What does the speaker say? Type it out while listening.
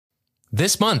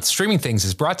This month, Streaming Things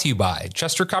is brought to you by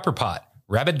Chester Copperpot,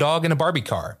 Rabid Dog in a Barbie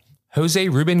Car, Jose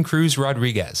Ruben Cruz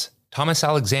Rodriguez, Thomas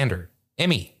Alexander,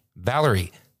 Emmy,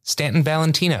 Valerie, Stanton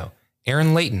Valentino,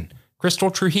 Aaron Layton, Crystal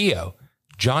Trujillo,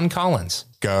 John Collins,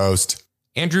 Ghost,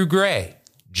 Andrew Gray,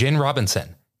 Jen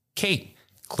Robinson, Kate,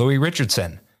 Chloe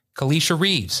Richardson, Kalisha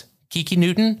Reeves, Kiki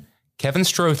Newton, Kevin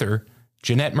Strother,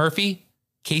 Jeanette Murphy,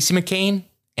 Casey McCain,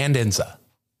 and Enza.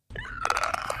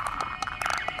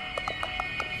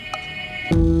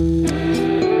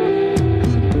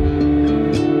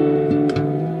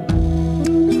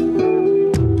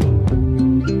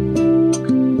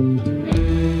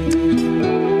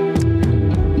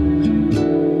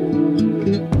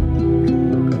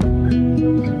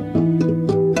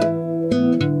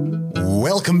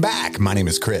 welcome back. My name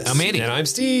is Chris. I'm Andy. And I'm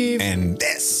Steve. And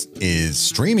this is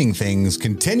Streaming Things,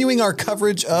 continuing our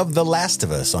coverage of The Last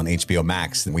of Us on HBO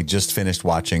Max. And we just finished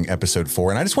watching episode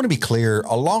 4. And I just want to be clear,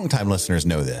 a long-time listeners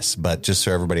know this, but just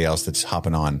so everybody else that's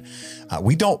hopping on,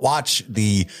 we don't watch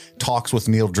the talks with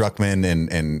Neil Druckmann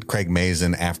and Craig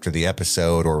Mazin after the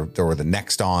episode or the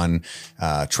next on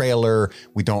trailer.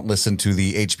 We don't listen to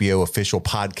the HBO official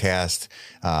podcast.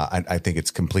 I think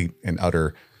it's complete and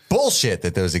utter bullshit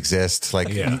that those exist. Like,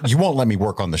 you won't let me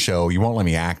work on the show. You won't let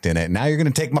me act in it. Now you're going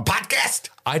to take my podcast.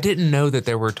 I didn't know that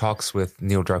there were talks with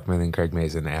Neil Druckmann and Craig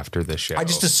Mazin after the show. I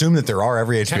just assume that there are.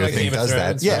 Every HBO like thing Game of does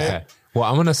Thrones, that. Yeah. Okay. Well,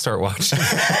 I'm going to start watching.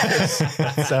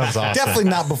 Sounds awesome. Definitely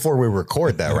not before we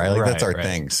record that, right? Like that's our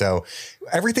thing. So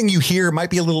everything you hear might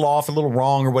be a little off, a little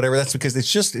wrong or whatever. That's because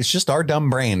it's just our dumb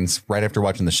brains right after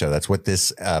watching the show. That's what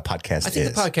this podcast is. I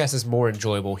think the podcast is more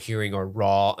enjoyable hearing our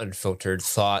raw, unfiltered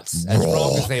thoughts, as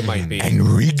wrong as they might be. And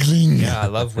wriggling. Yeah, I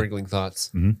love wriggling thoughts.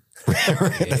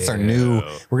 That's our new,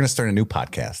 we're going to start a new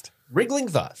podcast. Wriggling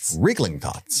thoughts. Wriggling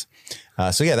Thoughts.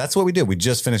 So yeah, that's what we did. We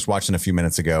just finished watching a few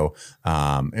minutes ago.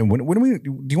 And when do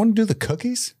you want to do the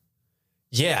cookies?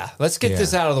 Yeah, let's get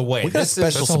this out of the way. We got a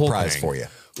special the whole surprise thing. for you.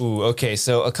 Ooh, okay.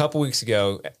 So a couple weeks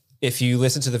ago, if you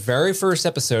listen to the very first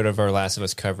episode of our Last of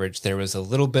Us coverage, there was a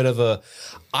little bit of a,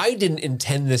 I didn't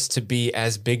intend this to be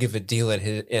as big of a deal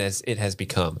as it has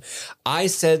become. I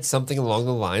said something along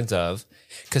the lines of,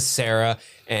 because Sarah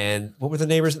and what were the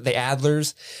neighbors? The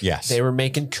Adlers. Yes. They were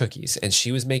making cookies and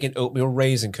she was making oatmeal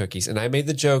raisin cookies. And I made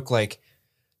the joke like,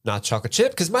 not chocolate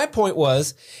chip. Because my point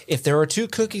was, if there are two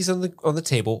cookies on the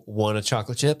table, one a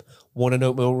chocolate chip, one an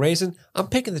oatmeal raisin, I'm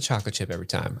picking the chocolate chip every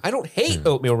time. I don't hate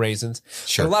oatmeal raisins.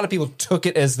 Sure. But a lot of people took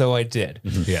it as though I did.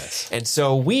 Yes. And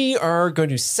so we are going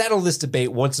to settle this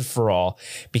debate once and for all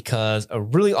because a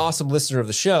really awesome listener of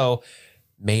the show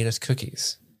made us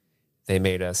cookies. They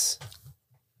made us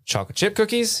chocolate chip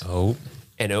cookies. Oh.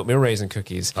 And oatmeal raisin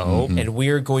cookies. Oh. And we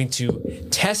are going to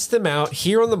test them out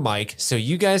here on the mic so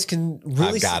you guys can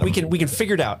really we can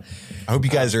figure it out. I hope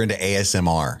you guys are into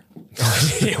ASMR.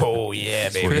 Oh yeah,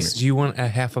 baby. Chris, do you want a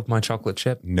half of my chocolate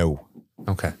chip? No,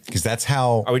 Okay. because that's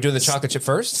how Are we doing the chocolate chip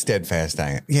first? steadfast I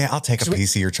am. Yeah, I'll take a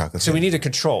piece of your chocolate. So we need a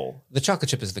control. The chocolate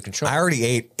chip is the control. I already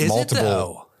ate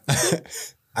multiple.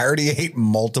 I already ate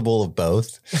multiple of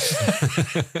both.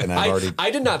 And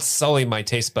I did not sully my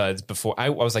taste buds before. I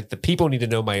was like, the people need to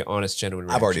know my honest, genuine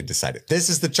reaction. I've already decided. This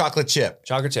is the chocolate chip.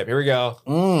 Chocolate chip. Here we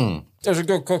go. There's a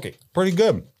good cookie. Pretty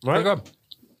good. Right? Very good.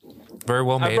 Very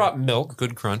well made. I brought milk.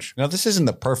 Good crunch. Now, this isn't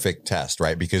the perfect test,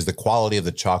 right? Because the quality of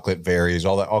the chocolate varies,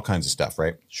 all kinds of stuff,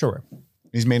 right? Sure.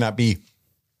 These may not be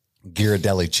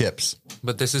Ghirardelli chips.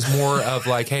 But this is more of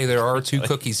like, hey, there are two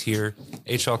cookies here,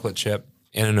 a chocolate chip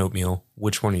and an oatmeal.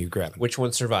 Which one are you grabbing? Which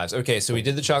one survives? Okay, so we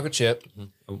did the chocolate chip.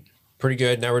 Pretty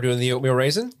good. Now we're doing the oatmeal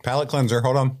raisin. Palate cleanser.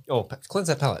 Hold on. Oh, cleanse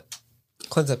that palate.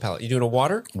 Cleanse that palate. You doing a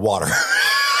water? Water.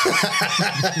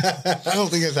 I don't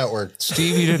think that's how it works.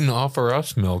 Steve, you didn't offer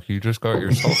us milk. You just got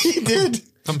yourself. He did.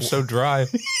 I'm so dry.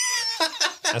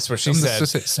 That's what she I'm said.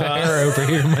 just Sahara over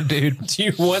here, my dude. Do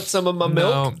you want some of my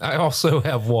milk? No, I also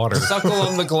have water. Suckle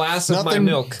on the glass of my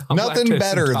milk. Nothing lactose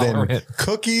better than intolerant.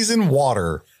 cookies and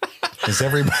water. Is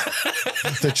everybody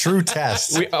the true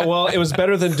test? Well, it was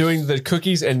better than doing the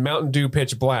cookies and Mountain Dew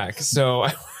pitch black. So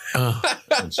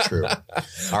That's true.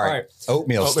 All right.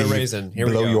 Oatmeal, Oatmeal Steve. raisin. Here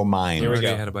we Blow go. your mind. Here we go.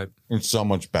 Already had a bite. It's so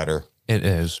much better. It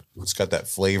is. It's got that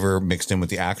flavor mixed in with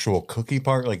the actual cookie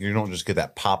part. Like you don't just get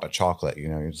that pop of chocolate. You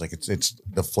know, it's like it's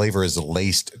the flavor is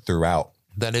laced throughout.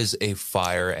 That is a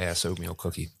fire ass oatmeal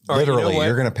cookie. All right, you know Literally, what?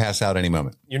 you're going to pass out any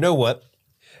moment. You know what?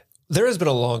 There has been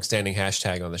a long-standing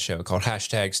hashtag on the show called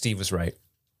hashtag Steve was right.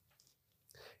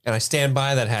 And I stand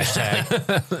by that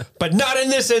hashtag, but not in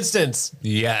this instance.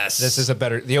 Yes. This is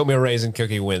the oatmeal raisin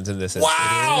cookie wins in this instance.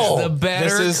 wow. The better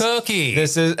This is- cookie.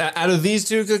 This is out of these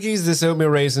two cookies, this oatmeal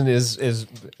raisin is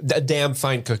a damn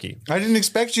fine cookie. I didn't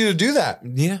expect you to do that.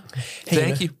 yeah.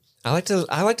 Thank you. I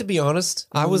like to be honest.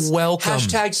 I was Welcome.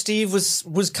 Hashtag Steve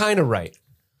was kind of right.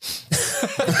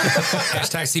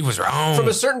 Hashtag Steve was wrong. From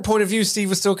a certain point of view, Steve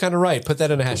was still kind of right. Put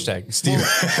that in a hashtag. Steve,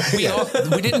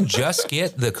 we didn't just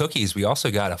get the cookies. We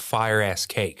also got a fire ass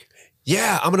cake.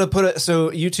 Yeah, I'm gonna put it. So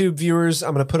YouTube viewers,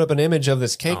 I'm gonna put up an image of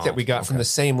this cake that we got from the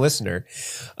same listener.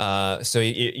 So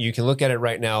you can look at it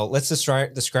right now. Let's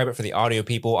describe it for the audio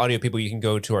people. Audio people, you can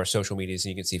go to our social medias and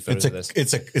you can see photos of this.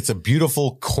 it's a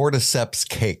beautiful cordyceps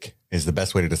cake is the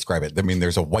best way to describe it. I mean,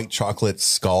 there's a white chocolate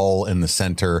skull in the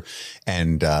center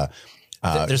and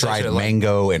There's dried actually, like-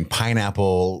 mango and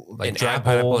pineapple. Like An dried apple.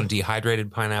 pineapple and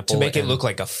dehydrated pineapple. To make it and look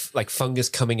like like fungus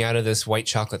coming out of this white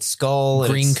chocolate skull.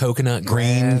 and green it's- coconut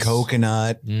Green grass.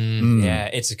 coconut. Yeah,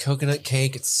 it's a coconut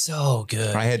cake. It's so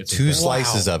good. I had 2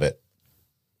 slices of it.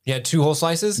 You had 2 whole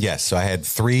slices? Yes. So I had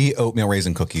 3 oatmeal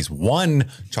raisin cookies,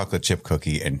 1 chocolate chip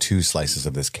cookie, and 2 slices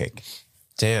of this cake.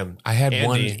 Damn. I had Andy.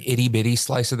 one itty bitty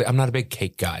slice of it. I'm not a big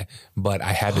cake guy, but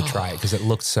I had to try it because it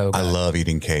looked so good. I love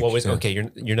eating cake. What was okay?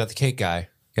 You're not the cake guy.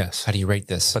 Yes. How do you rate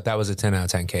this? But that was a 10 out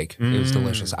of 10 cake. It was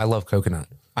delicious. I love coconut.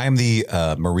 I am the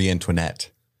Marie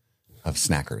Antoinette of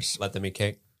snackers. Let them eat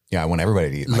cake. Yeah, I want everybody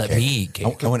to eat my Let cake. me eat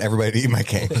cake. I want everybody to eat my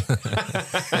cake.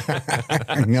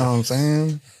 You know what I'm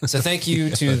saying? So thank you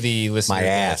to the listener My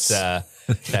ass.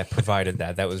 that provided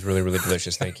that. That was really, really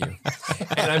delicious. Thank you.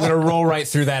 And I'm going to roll right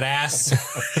through that ass.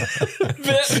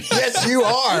 Yes, you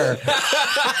are.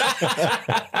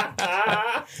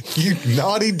 You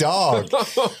naughty dog.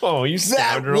 Oh, you That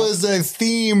scoundrel. was a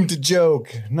themed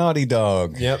joke. Naughty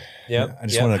dog. Yep. I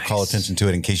just wanted to call attention to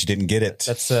it in case you didn't get it.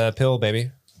 That's a pill,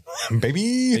 baby.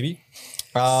 Baby.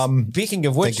 Speaking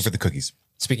of which, Thank you for the cookies.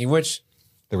 speaking of which,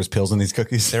 There was pills in these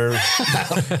cookies.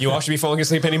 you all should be falling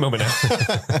asleep any moment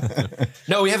now.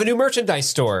 No, we have a new merchandise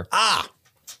store.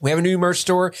 We have a new merch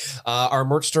store. Our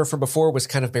merch store from before was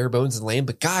kind of bare bones and lame,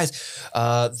 but guys,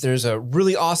 there's a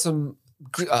really awesome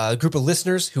group of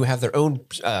listeners who have their own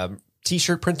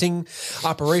t-shirt printing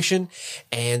operation,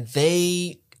 and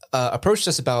they approached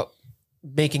us about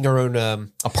making our own A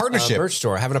partnership. merch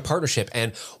store, having a partnership.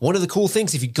 And one of the cool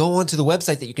things, if you go onto the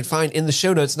website that you can find in the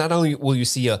show notes, not only will you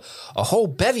see a whole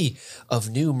bevy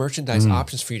of new merchandise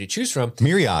options for you to choose from,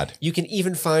 Myriad. you can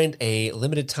even find a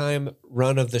limited time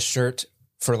run of the shirt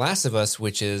for Last of Us,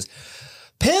 which is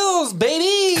Pills,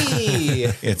 baby.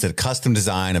 It's a custom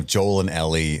design of Joel and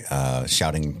Ellie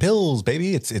shouting "Pills,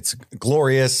 baby!" It's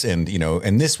glorious, and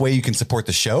and this way you can support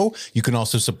the show. You can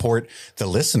also support the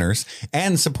listeners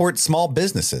and support small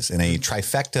businesses in a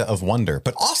trifecta of wonder.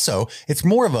 But also, it's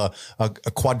more of a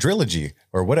quadrilogy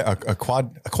or what a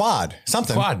quad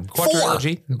something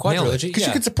Quadrilogy. Quadrilogy. because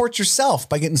you can support yourself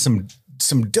by getting some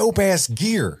dope ass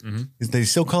gear. They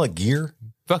still call it gear?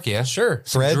 Fuck yeah. Sure.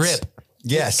 Threads. Drip.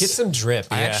 Yes. Get some drip.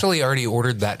 I yeah. actually already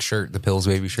ordered that shirt, the Pills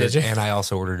Baby shirt, Did you? and I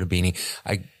also ordered a beanie.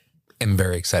 I am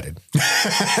very excited.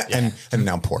 and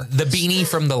now pour. The beanie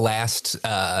from the last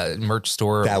merch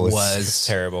store That was It's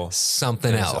terrible.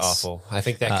 something It was else. awful. I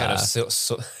think that kind of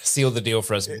sealed the deal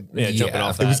for us jumping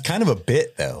off It that. was kind of a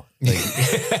bit though. Like,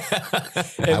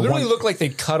 It literally looked like they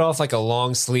cut off like a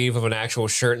long sleeve of an actual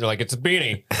shirt and they're like, it's a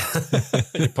beanie.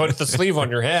 You put the sleeve on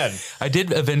your head. I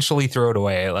did eventually throw it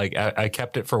away. Like I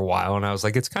kept it for a while, and I was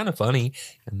like, it's kind of funny.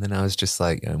 And then I was just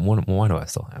like, why do I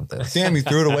still have this? damn, you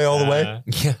threw it away all the way.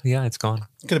 Yeah, it's gone.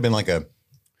 Could have been like a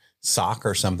sock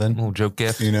or something. Little joke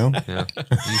gift. You know? Yeah.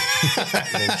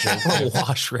 Little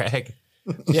wash rag.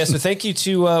 Yeah, so thank you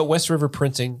to West River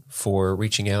Printing for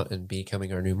reaching out and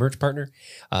becoming our new merch partner.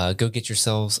 Go get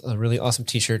yourselves a really awesome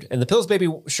t-shirt. And the Pills Baby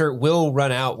shirt will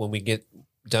run out when we get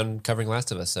done covering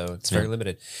Last of Us, so it's very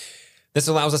limited. This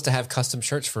allows us to have custom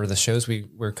shirts for the shows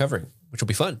we're covering, which will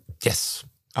be fun. Yes.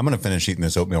 I'm gonna finish eating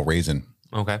this oatmeal raisin.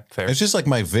 Okay, fair. It's just like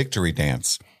my victory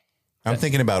dance. I'm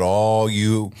thinking about all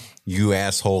you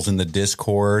assholes in the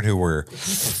Discord who were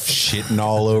shitting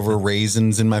all over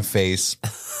raisins in my face.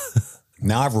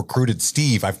 Now I've recruited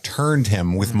Steve. I've turned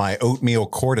him with my oatmeal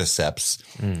cordyceps,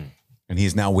 and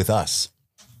he's now with us.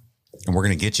 And we're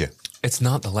gonna get you. It's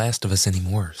not The Last of Us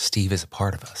anymore. Steve is a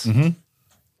part of us.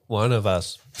 One of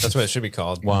us. That's what it should be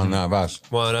called. One of us.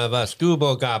 One of us.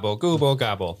 Gooble gobble, gooble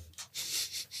gobble.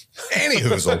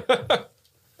 Anyhoozle.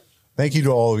 Thank you to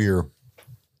all of your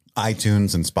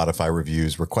iTunes and Spotify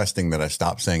reviews requesting that I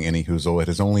stop saying anyhoozle. It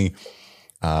has only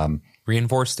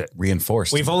Reinforced it.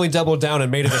 reinforced. We've only doubled down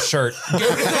and made it a shirt. Go to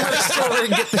the merch store and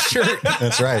get the shirt.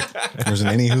 That's right. There's an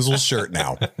anyhoozle shirt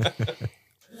now.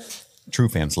 True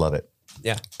fans love it.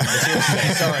 Yeah.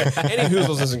 Sorry. Any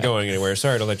Hoozles isn't going anywhere.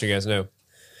 Sorry to let you guys know.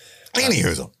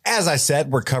 Anywho, as I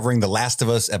said, we're covering The Last of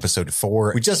Us episode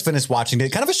 4. We just finished watching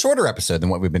it. Kind of a shorter episode than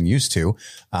what we've been used to.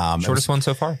 Shortest one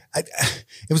so far.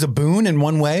 It was a boon in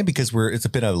one way because it's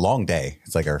been a long day.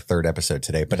 It's like our 3rd episode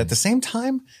today. But at the same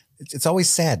time, it's always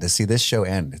sad to see this show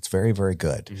end. It's very, very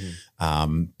good.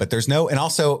 But there's and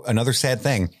also another sad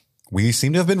thing, we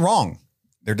seem to have been wrong.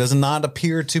 There does not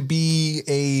appear to be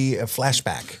a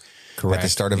flashback. Correct. At the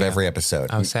start of every episode.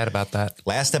 I was sad about that.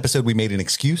 Last episode, we made an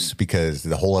excuse because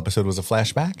the whole episode was a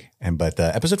flashback. But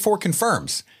episode 4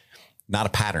 confirms not a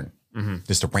pattern,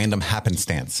 just a random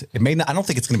happenstance. It may not. I don't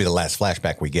think it's going to be the last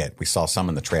flashback we get. We saw some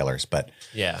in the trailers, but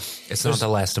yeah, it's not the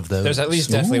last of those. There's at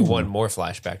least definitely one more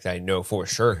flashback that I know for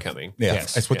sure coming. Yeah,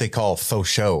 yes. That's what they call faux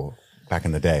show back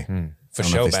in the day. For I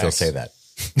don't know if they still say that.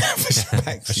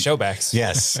 For showbacks.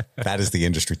 Yes, that is the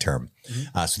industry term.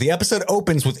 So the episode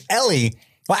opens with Ellie.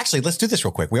 Well, actually, let's do this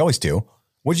real quick. We always do.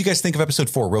 What did you guys think of episode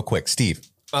 4 real quick? Steve?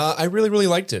 I really, really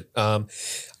liked it.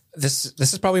 This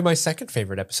is probably my second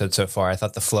favorite episode so far. I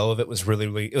thought the flow of it was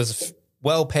really it was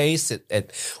well paced.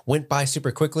 It went by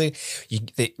super quickly.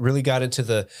 They really got into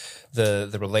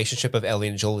the relationship of Ellie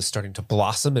and Joel is starting to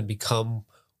blossom and become,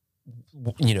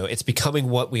 it's becoming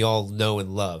what we all know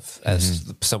and love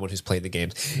as someone who's played the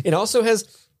games. It also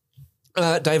has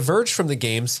diverged from the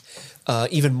games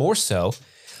even more so.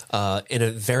 In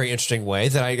a very interesting way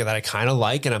that I kind of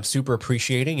like and I'm super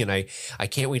appreciating. And I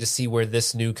can't wait to see where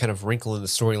this new kind of wrinkle in the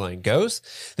storyline goes.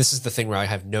 This is the thing where I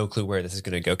have no clue where this is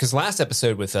going to go. Because last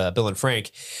episode with Bill and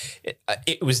Frank,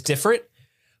 it was different.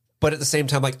 But at the same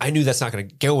time, like I knew that's not going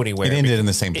to go anywhere. It ended in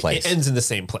the same place. It ends in the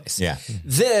same place. Yeah.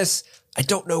 This, I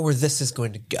don't know where this is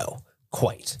going to go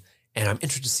quite. And I'm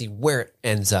interested to see where it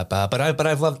ends up. But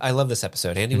I love this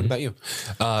episode. Andy, what about you?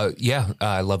 Yeah,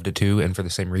 I loved it too, and for the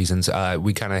same reasons.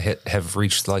 We kind of have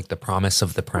reached like the promise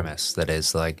of the premise that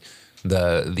is like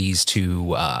these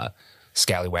two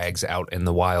scallywags out in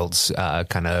the wilds,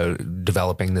 kind of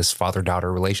developing this father-daughter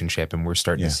relationship, and we're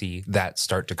starting to see that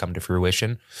start to come to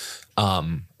fruition.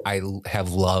 I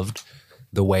have loved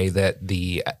the way that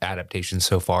the adaptation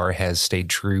so far has stayed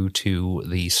true to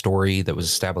the story that was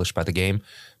established by the game,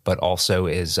 but also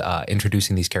is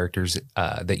introducing these characters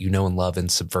that you know and love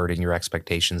and subverting your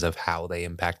expectations of how they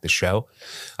impact the show.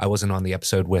 I wasn't on the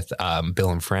episode with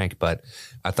Bill and Frank, but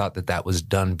I thought that was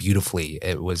done beautifully.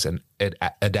 It was it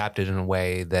adapted in a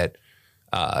way that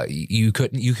you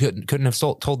couldn't have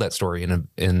told that story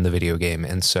in the video game,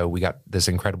 and so we got this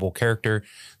incredible character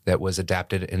that was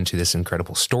adapted into this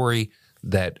incredible story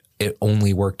that it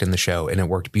only worked in the show, and it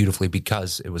worked beautifully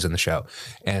because it was in the show.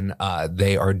 And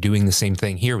they are doing the same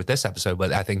thing here with this episode,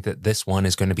 but I think that this one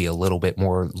is going to be a little bit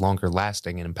more longer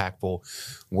lasting and impactful.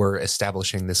 We're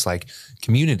establishing this like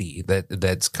community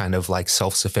that's kind of like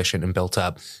self-sufficient and built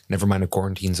up. Never mind a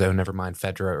quarantine zone, never mind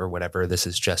Fedra or whatever. This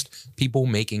is just people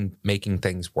making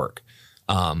things work.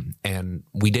 And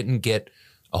we didn't get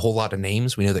a whole lot of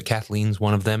names. We know that Kathleen's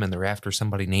one of them, and they're after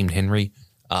somebody named Henry.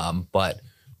 But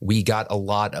we got a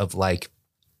lot of like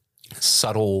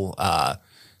subtle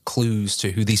clues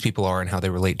to who these people are and how they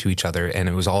relate to each other. And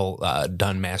it was all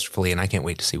done masterfully. And I can't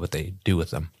wait to see what they do with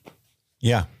them.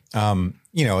 Yeah. Not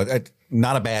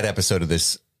a bad episode of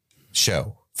this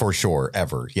show for sure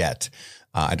ever yet.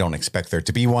 I don't expect there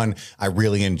to be one. I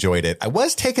really enjoyed it. I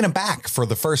was taken aback for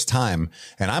the first time,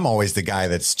 and I'm always the guy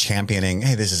that's championing,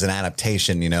 hey, this is an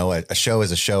adaptation, a show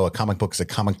is a show, a comic book is a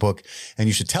comic book, and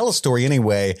you should tell a story in a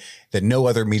way that no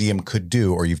other medium could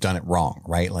do, or you've done it wrong,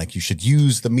 right? Like you should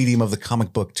use the medium of the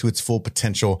comic book to its full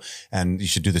potential, and you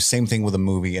should do the same thing with a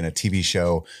movie and a TV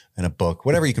show and a book,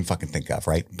 whatever you can fucking think of,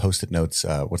 right? Post-it notes.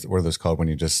 What are those called when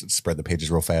you just spread the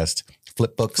pages real fast?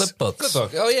 Flip books. Flip books.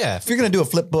 Flip book. Oh yeah. If you're going to do a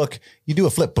flip book, you do a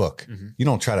flip book. You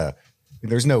don't try to,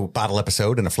 there's no bottle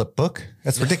episode in a flip book.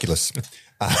 That's ridiculous.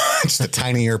 Just a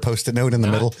tinier post-it note in the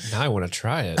middle. Now I want to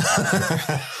try it.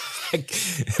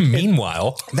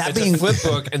 Meanwhile, that being a flip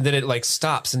book, and then it like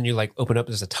stops, and you like open up.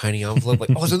 There's a tiny envelope.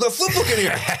 Like, oh, there's a flip book in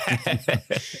here.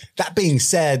 That being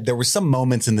said, there were some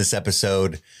moments in this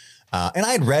episode, and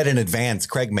I had read in advance.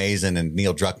 Craig Mazin and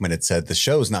Neil Druckmann had said the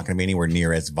show is not going to be anywhere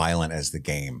near as violent as the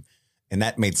game, and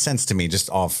that made sense to me. Just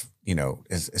off,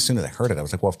 as soon as I heard it, I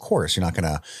was like, well, of course you're not going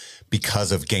to,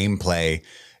 because of gameplay,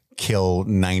 kill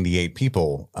 98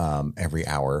 people every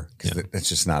hour, because that's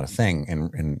just not a thing.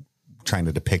 And trying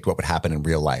to depict what would happen in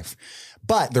real life.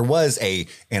 But there was an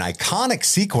iconic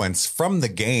sequence from the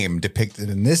game depicted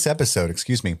in this episode,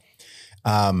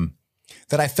 that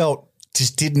I felt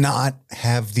just did not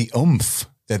have the oomph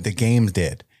that the game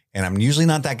did. And I'm usually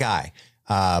not that guy.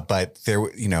 But there,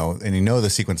 and the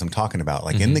sequence I'm talking about,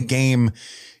 like in the game,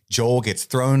 Joel gets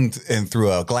thrown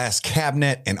through a glass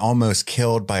cabinet and almost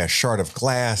killed by a shard of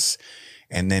glass.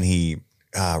 and then he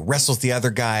wrestles the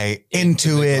other guy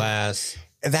into the it. glass.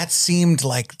 That seemed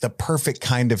like the perfect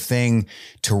kind of thing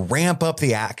to ramp up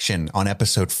the action on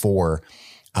episode 4,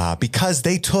 because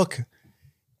they took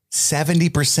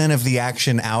 70% of the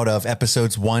action out of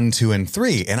episodes 1, 2, and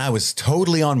 3. And I was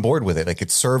totally on board with it. Like,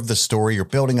 it served the story. You're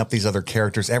building up these other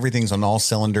characters. Everything's on all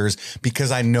cylinders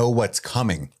because I know what's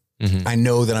coming. I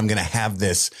know that I'm going to have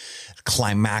this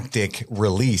climactic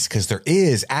release because there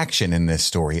is action in this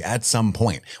story at some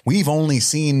point. We've only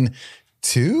seen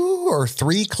 2 or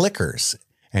 3 clickers,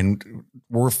 and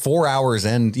we're 4 hours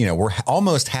in, we're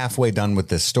almost halfway done with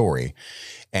this story.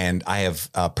 And I have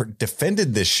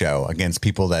defended this show against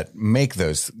people that make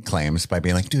those claims by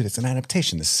being like, dude, it's an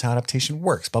adaptation. This is how adaptation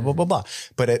works, blah, blah, blah, blah.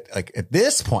 But at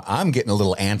this point, I'm getting a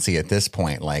little antsy at this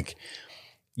point. Like,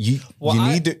 you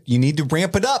need to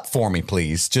ramp it up for me,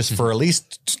 please, just for at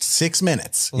least 6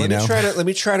 minutes. Let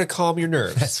me try to calm your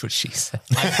nerves. That's what she said.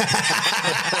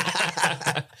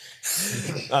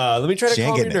 Let me try to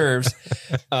calm your nerves.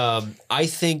 I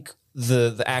think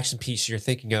the action piece you're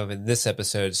thinking of in this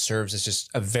episode serves as just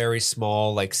a very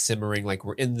small, like, simmering, like,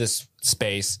 we're in this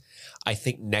space. I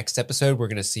think next episode we're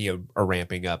going to see a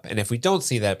ramping up, and if we don't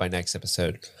see that by next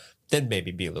episode, then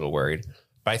maybe be a little worried.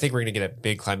 But I think we're going to get a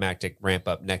big climactic ramp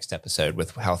up next episode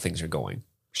with how things are going.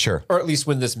 Sure. Or at least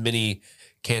when this mini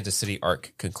Kansas City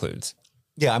arc concludes.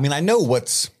 Yeah, I mean, I know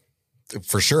what's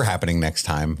for sure happening next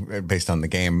time based on the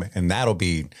game, and that'll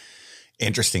be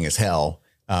interesting as hell.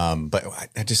 But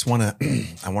I just want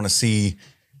to see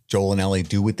Joel and Ellie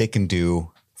do what they can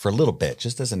do for a little bit,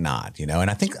 just as a nod, And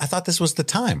I thought this was the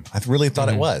time. I really thought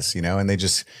it was, and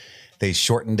they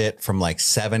shortened it from like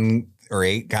 7 or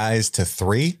 8 guys to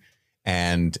 3.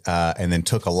 And then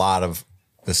took a lot of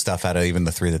the stuff out of even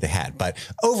the 3 that they had. But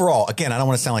overall, again, I don't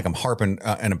want to sound like I'm harping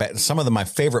some of my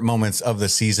favorite moments of the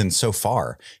season so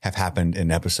far have happened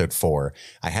in episode 4.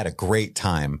 I had a great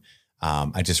time.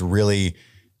 I just really,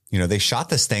 they shot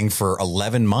this thing for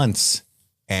 11 months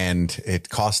and it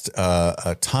cost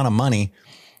a ton of money.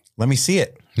 Let me see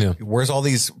it. Yeah. Where's all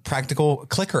these practical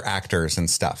clicker actors and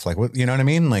stuff? Like, what, you know what I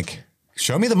mean? Like,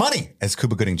 show me the money, as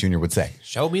Cuba Gooding Jr. would say.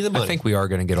 Show me the money. I think we are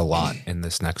going to get a lot in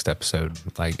this next episode.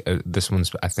 Like, this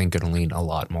one's, I think, going to lean a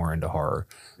lot more into horror.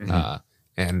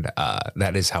 And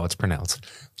that is how it's pronounced.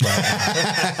 But,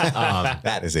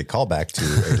 that is a callback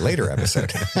to a later episode.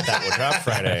 That will drop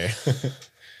Friday.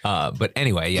 But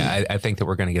anyway, yeah, I think that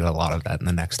we're going to get a lot of that in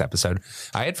the next episode.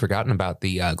 I had forgotten about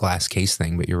the glass case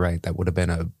thing, but you're right. That would have been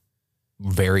a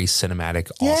very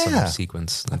cinematic, awesome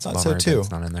sequence. That's I thought so too.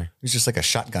 It's not in there. It was just like a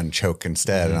shotgun choke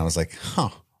instead. And I was like, a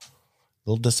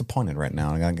little disappointed right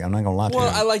now. I'm not going to lie to you.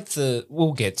 Well, I like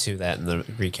we'll get to that in the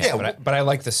recap, Yeah, but I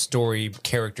like the story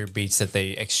character beats that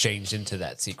they exchanged into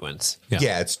that sequence.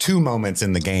 Yeah, it's 2 moments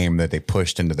in the game that they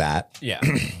pushed into that. Yeah.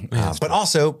 But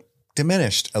also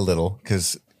diminished a little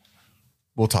because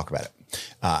we'll talk about it.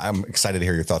 I'm excited to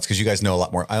hear your thoughts because you guys know a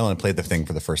lot more. I only played the thing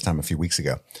for the first time a few weeks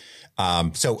ago.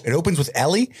 So it opens with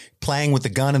Ellie playing with the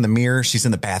gun in the mirror. She's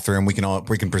in the bathroom. We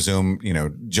can presume,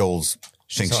 Joel's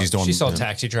thinks she's doing. She saw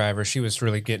Taxi Driver. She was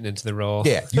really getting into the role.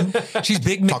 Yeah. She's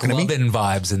big McLovin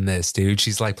vibes in this, dude.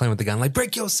 She's like playing with the gun, like,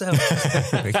 break yourself.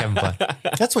 Like, having fun.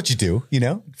 That's what you do,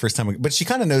 first time. But she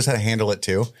kind of knows how to handle it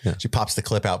too. Yeah. She pops the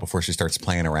clip out before she starts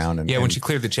playing around. And when she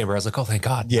cleared the chamber, I was like, oh, thank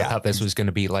God. Yeah. I thought this was going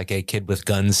to be like a kid with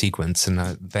gun sequence.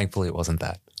 And thankfully it wasn't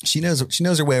that. She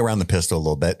knows her way around the pistol a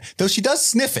little bit, though she does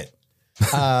sniff it.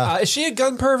 Is she a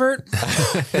gun pervert?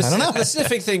 I don't know. The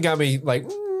sniffing thing got me like,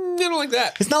 I don't like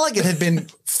that. It's not like it had been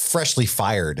freshly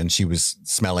fired and she was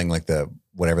smelling like the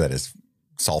whatever that is,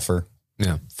 sulfur,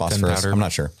 phosphorus. I'm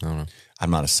not sure. I don't know.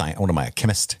 I'm not a scientist. What am I, a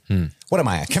chemist? What am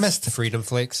I, a chemist? Freedom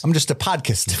Flakes. I'm just a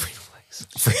podcast.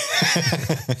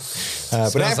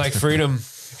 Smells like freedom.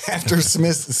 After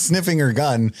sniffing her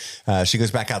gun, she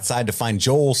goes back outside to find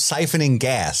Joel siphoning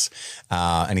gas.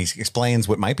 And he explains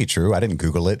what might be true. I didn't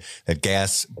Google it, that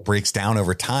gas breaks down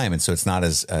over time. And so it's not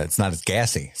as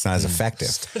gassy. It's not as effective.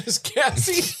 It's not as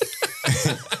gassy.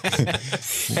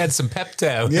 Had some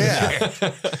Pepto.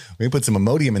 Yeah. We put some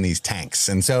Imodium in these tanks.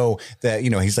 And so that,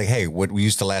 he's like, hey, what we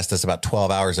used to last us about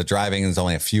 12 hours of driving is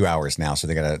only a few hours now. So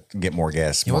they got to get more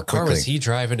gas. What car was he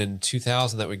driving in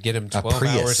 2000 that would get him 12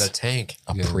 hours a tank?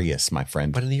 Prius, my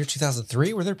friend. But in the year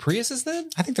 2003, were there Priuses then?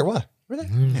 I think there were. Were there?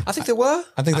 Yeah. I think there were.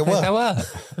 I think there were.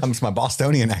 It's my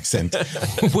Bostonian accent.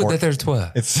 Would that there's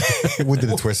twa. It's would that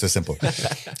it were so simple.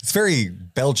 It's very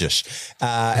Belgish.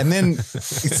 And then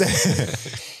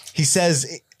he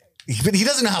says, but he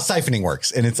doesn't know how siphoning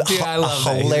works, and it's a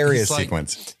hilarious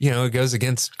sequence. It goes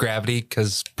against gravity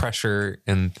because pressure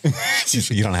and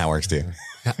you don't know how it works, do you?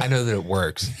 I know that it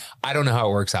works. I don't know how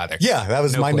it works either. Yeah, that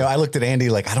was No my clue. note. I looked at Andy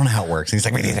like, I don't know how it works. And he's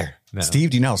like, me neither. No. Steve,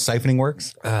 do you know how siphoning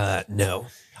works? No.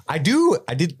 I do.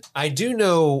 I did. I do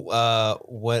know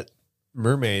what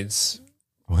mermaids'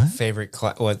 What? favorite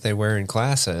what they wear in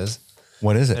class is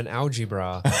What is it? an algae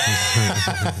bra.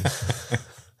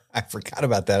 I forgot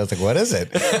about that. I was like, what is it?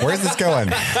 Where's this going?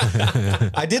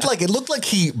 I did like, it looked like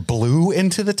he blew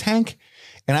into the tank.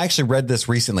 And I actually read this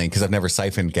recently because I've never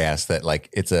siphoned gas, that like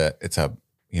it's a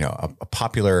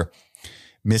popular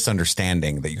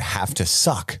misunderstanding that you have to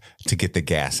suck to get the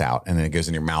gas out, and then it goes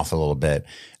in your mouth a little bit.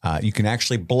 You can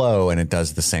actually blow and it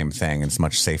does the same thing. And it's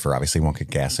much safer. Obviously, you won't get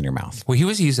gas in your mouth. Well, he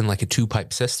was using like a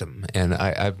 2-pipe system, and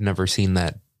I've never seen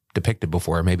that depicted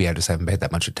before. Maybe I just haven't paid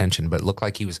that much attention, but it looked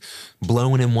like he was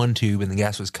blowing in one tube and the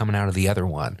gas was coming out of the other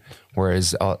one.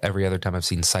 Whereas every other time I've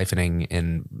seen siphoning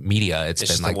in media, it's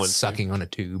just been the like one sucking on a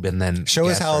tube and then Show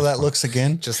us gas how starts that flowing. looks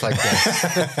again. Just like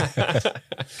this.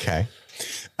 Okay.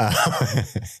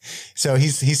 So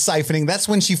he's siphoning. That's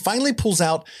when she finally pulls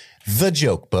out the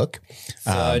joke book,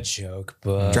 The joke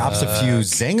book. drops a few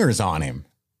zingers on him,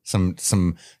 some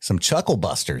chuckle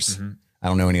busters. I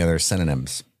don't know any other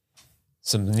synonyms.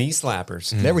 Some knee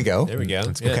slappers. There we go. There we go.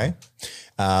 Yeah. Okay.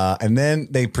 And then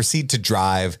they proceed to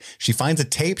drive. She finds a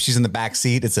tape. She's in the back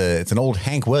seat. It's an old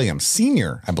Hank Williams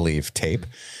Sr., I believe, tape.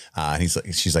 And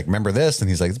she's like, remember this? And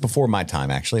he's like, it's before my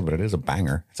time, actually, but it is a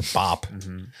banger. It's a bop.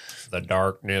 The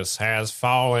darkness has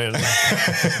fallen.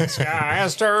 The sky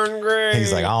has turned gray.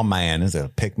 He's like, oh man, this is a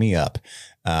pick me up.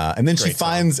 And then she Great song.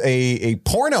 finds a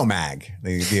porno mag,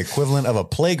 the equivalent of a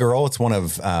Playgirl. It's one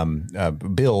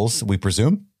of Bill's, we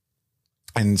presume.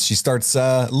 And she starts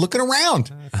looking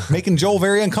around, making Joel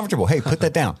very uncomfortable. Hey, put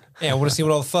that down. Yeah, I want to see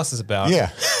what all the fuss is about.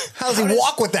 Yeah. How does he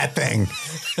walk with that thing?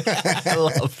 I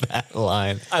love that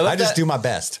line. I just do my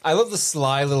best. I love the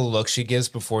sly little look she gives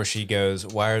before she goes,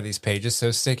 why are these pages so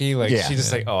sticky? Like, Yeah. she's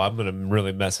just like, oh, I'm going to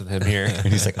really mess with him here. And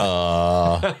he's like,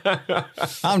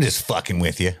 I'm just fucking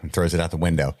with you, and throws it out the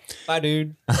window. Bye,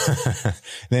 dude.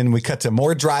 Then we cut to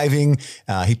more driving.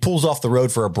 He pulls off the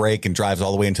road for a break and drives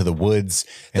all the way into the woods.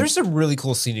 And There's some really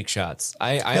cool scenic shots.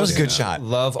 I was a good also shot.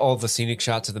 Love all the scenic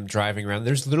shots of them driving around.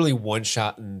 There's literally one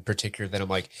shot in particular that I'm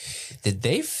like, did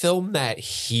they film that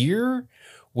here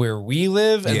where we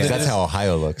live? And Yeah, then that's just- how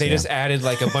Ohio looks. they yeah. just added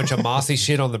like a bunch of mossy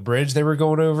shit on the bridge they were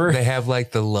going over. They have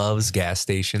like the Love's gas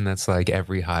station that's like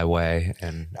every highway.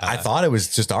 And I thought it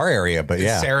was just our area, but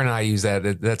yeah. Sarah and I use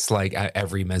that. That's like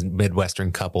every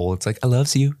Midwestern couple. It's like, I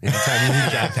loves you. Anytime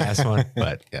you drive past one.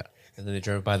 But yeah. And then they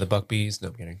drove by the Buckbees. No,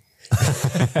 I'm kidding.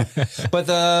 But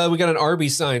we got an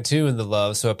Arby's sign too in the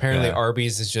Love. So apparently Yeah.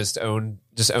 Arby's is just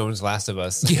owns Last of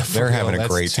Us. Yeah, They're for having real. a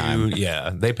That's great time.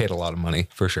 Yeah, they paid a lot of money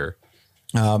for sure.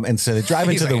 And so they drive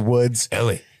into He's the like, woods.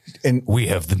 Ellie, And we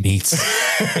have the meats.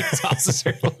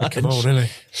 Come on, Ellie.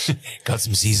 Got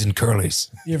some seasoned curlies.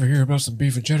 You ever hear about some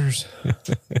beef and cheddars?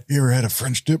 you ever had a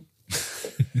French dip?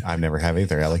 I've never have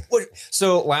either, Ellie.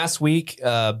 So last week,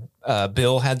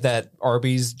 Bill had that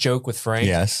Arby's joke with Frank.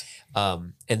 Yes.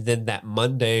 And then that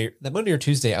Monday or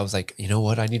Tuesday, I was like, you know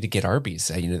what? I need to get Arby's.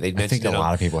 They mentioned think a it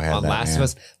lot of people had on that, Last of man.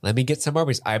 Us. Let me get some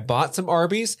Arby's. I bought some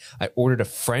Arby's. I ordered a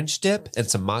French dip and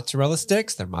some mozzarella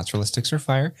sticks. Their mozzarella sticks are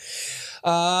fire.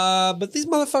 But these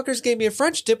motherfuckers gave me a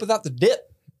French dip without the dip.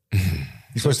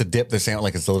 You're supposed to dip this out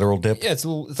like it's a literal dip. Yeah, it's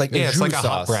like Yeah, it's jus like a hot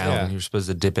sauce. brown. Yeah. You're supposed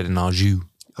to dip it in au jus.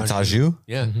 It's au jus?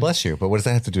 Yeah. Bless you. But what does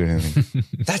that have to do with anything?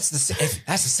 That's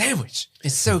a sandwich.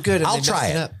 It's so good. and I'll they try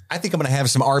messed it. up. I think I'm going to have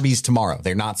some Arby's tomorrow.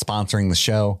 They're not sponsoring the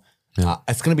show.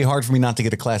 It's going to be hard for me not to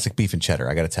get a classic beef and cheddar.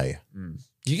 I got to tell you.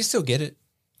 You can still get it.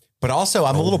 But also,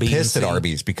 I'm a little beans pissed at thing.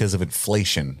 Arby's because of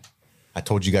inflation. I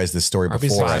told you guys this story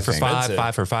Arby's before. is I Five for think. five,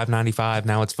 five for $5.95.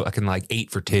 Now it's fucking like 8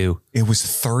 for $2. It was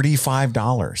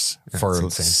 $35 for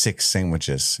insane. 6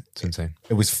 sandwiches. It's insane.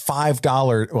 It was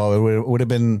 $5. Well, it would have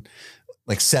been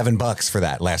like $7 for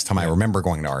that last time I remember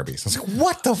going to Arby's. I was like,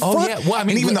 what the fuck? yeah. Well, I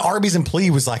mean, and even the Arby's employee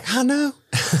was like, I know.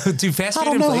 Dude, fast I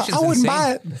food don't know. inflation I wouldn't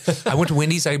buy it. I went to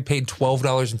Wendy's. I paid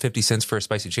 $12.50 for a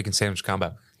spicy chicken sandwich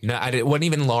combo. No, it wasn't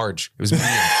even large. It was medium.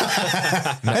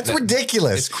 That's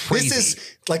ridiculous. It's crazy. This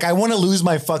is like, I want to lose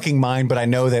my fucking mind, but I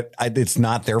know that it's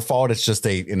not their fault. It's just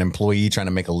an employee trying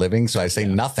to make a living. So I say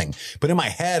nothing. But in my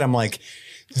head, I'm like,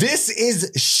 this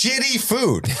is shitty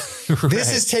food.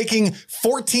 This is taking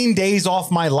 14 days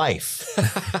off my life.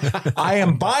 I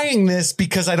am buying this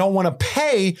because I don't want to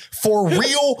pay for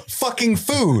real fucking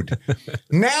food.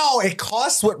 Now it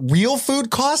costs what real food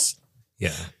costs.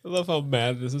 Yeah. I love how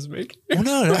mad this is making. Well,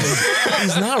 no,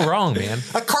 he's not wrong, man.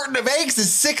 A carton of eggs is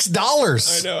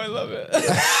 $6. know, I love it.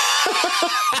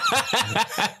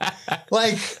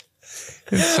 Like,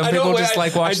 Some people just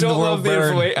like watching the world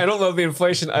burn. I don't love the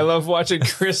inflation. I love watching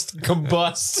Chris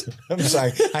combust. I'm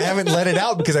sorry. I haven't let it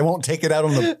out because I won't take it out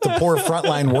on the poor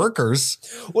frontline workers.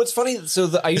 What's funny? So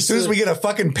as soon as we get a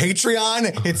fucking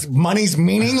Patreon, it's money's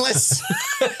meaningless.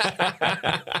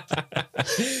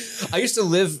 I used to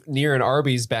live near an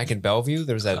Arby's back in Bellevue.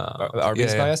 There was that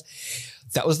Arby's by us.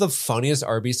 That was the funniest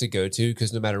Arby's to go to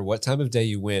because no matter what time of day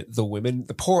you went, the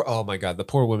poor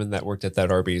women that worked at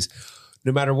that Arby's,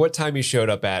 no matter what time you showed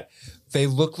up at, they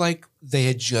looked like they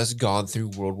had just gone through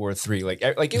World War III. Like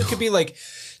it could be like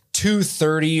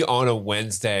 2:30 on a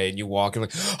Wednesday and you walk in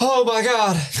like, oh my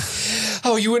God.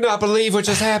 Oh, you would not believe what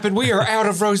just happened. We are out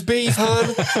of roast beef,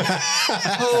 hon.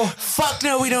 Oh, fuck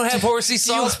no, we don't have horsey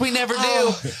sauce. We never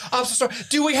do. I'm so sorry.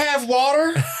 Do we have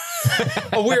water?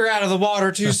 Oh, we're out of the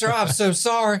water too, sir. I'm so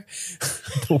sorry.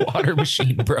 The water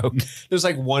machine broke. There's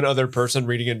like one other person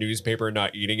reading a newspaper and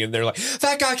not eating, and they're like,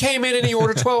 that guy came in and he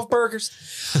ordered 12 burgers.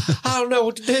 I don't know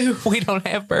what to do. We don't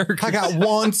have burgers. I got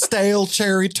one stale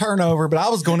cherry turnover, but I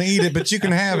was going to eat it, but you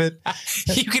can have it.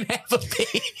 You can have a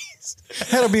piece.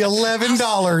 That'll be $11.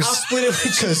 I'll split it with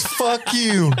you. Because fuck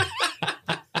you.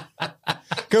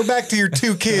 Go back to your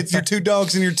 2 kids, your 2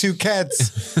 dogs, and your 2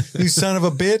 cats, you son of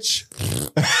a bitch.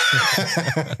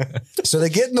 So they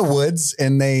get in the woods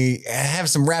and they have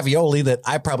some ravioli that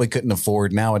I probably couldn't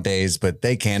afford nowadays, but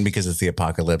they can because it's the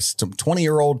apocalypse.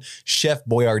 20-year-old Chef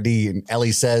Boyardee, and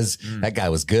Ellie says that guy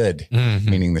was good,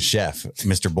 meaning the chef,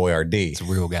 Mr. Boyardee. It's a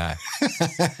real guy.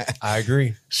 I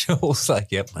agree. Joel's like,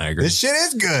 yep, I agree. This shit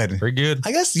is good. Very good.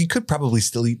 I guess you could probably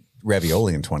still eat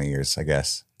ravioli in 20 years, I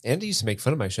guess. Andy used to make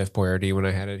fun of my Chef Boyardee when I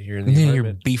had it here in the Your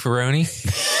apartment. beefaroni.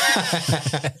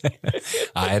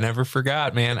 I never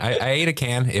forgot, man. I ate a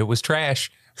can. It was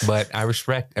trash, but I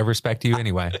respect you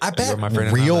anyway. I bet You're my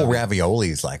friend real ravioli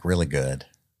is like really good.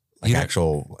 Like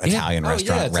actual Italian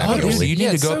restaurant ravioli. Dude, you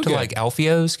need to go up to like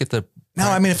Alfio's, get the... No,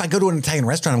 I mean, if I go to an Italian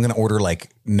restaurant, I'm going to order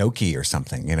like gnocchi or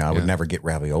something. You know, I would never get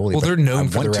ravioli. Well, they're known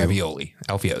for the want to. ravioli.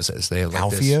 Alfio's is. They have like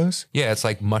Alfio's? Yeah, it's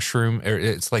like mushroom, or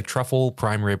it's like truffle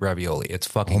prime rib ravioli. It's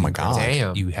fucking... Oh my God.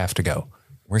 Damn. You have to go.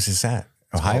 Where's this at?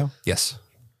 Ohio? Yes.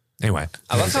 Anyway.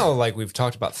 I love how like we've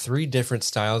talked about 3 different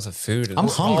styles of food. And I'm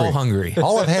this- hungry. All hungry.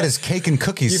 All I've had is cake and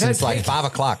cookies You've since had like cake? 5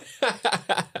 o'clock a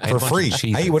for bunch of free.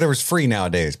 cheese. I eat whatever's free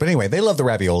nowadays. But anyway, they love the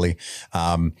ravioli.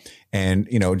 And,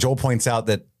 you know, Joel points out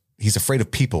that he's afraid of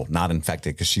people not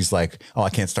infected because she's like, oh, I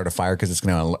can't start a fire because it's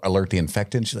going to alert the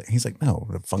infected. And he's like, no,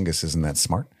 the fungus isn't that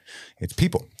smart. It's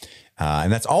people.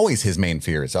 And that's always his main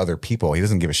fear is other people. He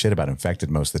doesn't give a shit about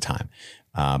infected most of the time.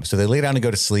 So they lay down to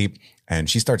go to sleep and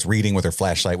she starts reading with her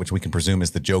flashlight, which we can presume is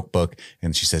the joke book.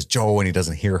 And she says, Joe, and he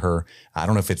doesn't hear her. I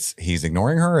don't know if he's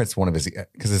ignoring her. It's one of his,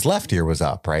 because his left ear was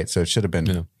up, right? So it should have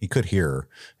been, he could hear her.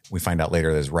 We find out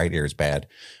later that his right ear is bad.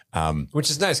 Which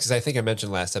is nice because I think I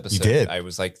mentioned last episode. did. I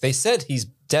was like, they said he's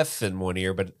deaf in one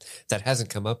ear, but that hasn't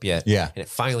come up yet. Yeah. And it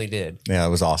finally did. Yeah, it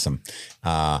was awesome.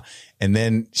 And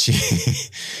then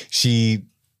she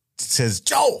says,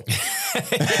 Joel,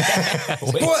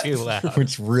 Way too loud.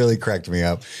 which really cracked me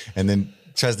up. And then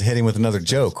tries to hit him with another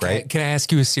joke, right? Can I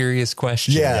ask you a serious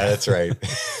question? Yeah, that's right.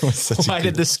 It was such a Why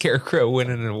did the Scarecrow win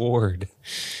an award?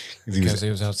 Because he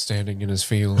was outstanding in his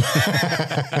field.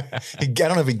 I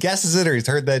don't know if he guesses it or he's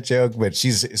heard that joke, but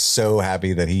she's so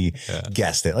happy that he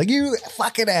guessed it. Like, you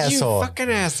fucking asshole. You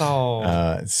fucking asshole.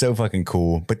 It's so fucking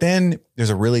cool. But then there's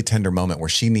a really tender moment where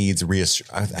she needs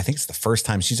reassurance. I think it's the first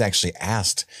time she's actually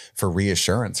asked for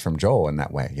reassurance from Joel in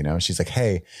that way. You know, she's like,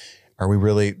 hey, are we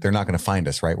really, they're not going to find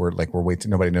us, right? We're waiting.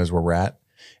 Nobody knows where we're at.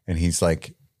 And he's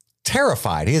like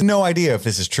terrified. He has no idea if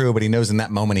this is true, but he knows in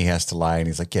that moment he has to lie. And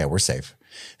he's like, yeah, we're safe.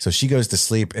 So she goes to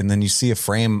sleep, and then you see a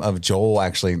frame of Joel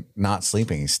actually not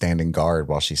sleeping. He's standing guard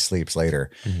while she sleeps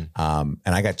later. And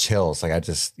I got chills. Like I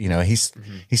just, you know, he's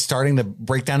starting to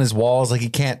break down his walls. Like he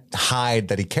can't hide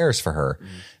that he cares for her.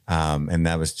 And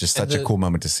that was just such a cool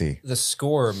moment to see. The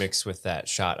score mixed with that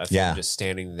shot of him just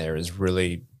standing there is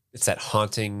really, it's that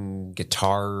haunting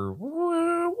guitar.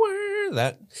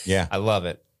 That, I love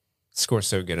it. Score's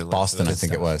so good in Boston, I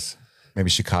think it was. Maybe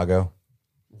Chicago.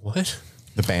 What?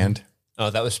 The band. Oh,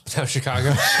 that was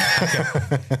Chicago.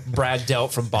 Brad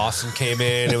Delp from Boston came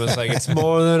in. It was like, it's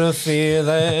more than a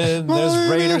feeling.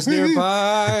 There's Raiders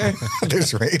nearby.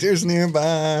 There's Raiders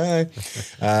nearby.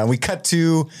 We cut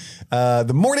to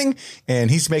the morning, and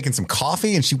he's making some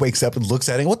coffee, and she wakes up and looks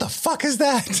at it. What the fuck is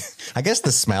that? I guess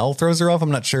the smell throws her off.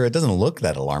 I'm not sure. It doesn't look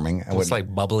that alarming. It's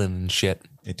like bubbling and shit.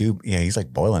 Yeah, he's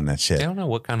like boiling that shit. I don't know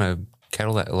what kind of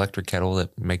kettle, that electric kettle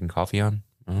that making coffee on.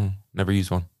 Never used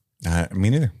one.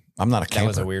 Me neither. I'm not a camper. That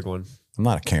was a weird one. I'm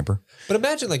not a camper. But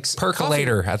imagine like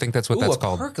Percolator. I think that's what that's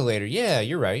called. Percolator. Yeah,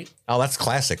 you're right. Oh, that's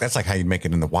classic. That's like how you make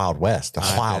it in the Wild West. The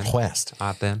Wild West.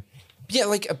 Then. Yeah,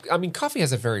 like, I mean, coffee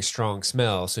has a very strong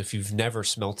smell. So if you've never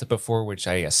smelt it before, which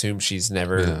I assume she's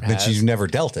never Then has, you've never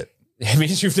dealt it. it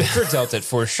means you've never dealt it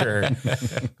for sure.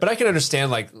 But I can understand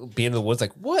like being in the woods,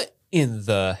 like, what in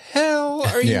the hell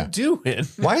are Yeah. you doing?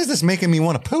 Why is this making me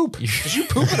want to poop? Did you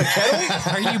poop in a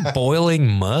kettle? Are you boiling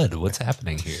mud? What's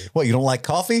happening here? What, you don't like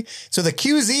coffee? So the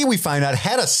QZ, we find out,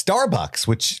 had a Starbucks,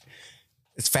 which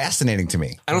is fascinating to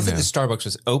me. I don't think the Starbucks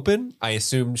was open. I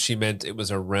assumed she meant it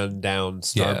was a rundown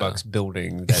Starbucks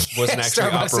building that wasn't actually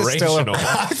Starbucks is still operational.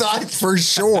 I thought for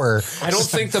sure. I don't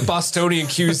think the Bostonian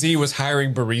QZ was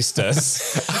hiring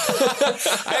baristas.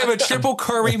 I have a triple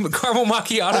caramel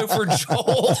macchiato for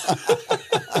Joel.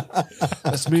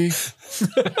 That's me.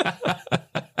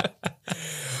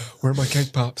 Where are my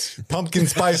cake pops? Pumpkin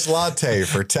spice latte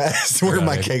for Tess. Where are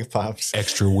my cake pops?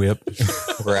 Extra whip.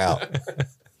 We're out.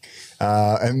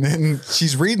 And then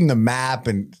she's reading the map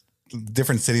and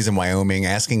different cities in Wyoming,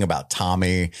 asking about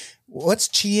Tommy. What's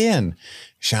Cheyenne?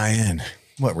 Cheyenne.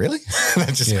 What, really?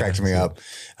 That just cracks me up.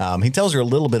 He tells her a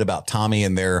little bit about Tommy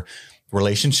and their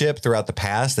relationship throughout the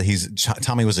past, that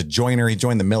Tommy was a joiner. He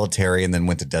joined the military and then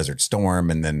went to Desert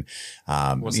Storm, and then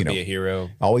Wants to be a hero.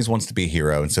 always wants to be a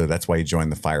hero. And so that's why he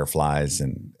joined the Fireflies,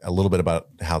 and a little bit about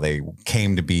how they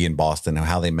came to be in Boston and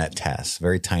how they met Tess.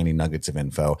 Very tiny nuggets of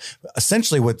info.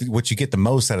 Essentially what you get the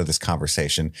most out of this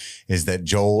conversation is that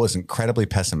Joel is incredibly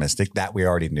pessimistic. That we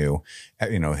already knew.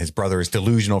 You know, his brother is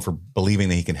delusional for believing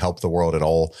that he can help the world at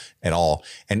all.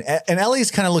 And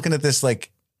Ellie's kind of looking at this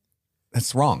like,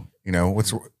 that's wrong. You know,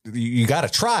 you got to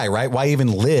try, right? Why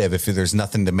even live if there's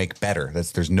nothing to make better?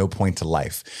 There's no point to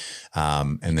life.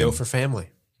 And then Go for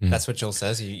family. That's what Joel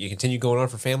says. You continue going on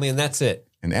for family, and that's it.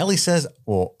 And Ellie says,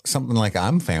 well, something like,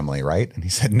 I'm family, right? And he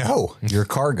said, no, you're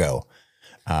cargo.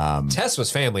 Tess was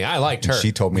family. I liked her.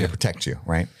 She told me to protect you,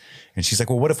 right? And she's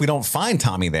like, well, what if we don't find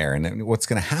Tommy there? And then what's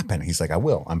going to happen? He's like, I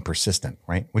will. I'm persistent,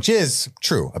 right? Which is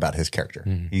true about his character.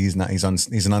 He's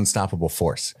an unstoppable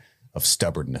force of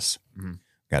stubbornness.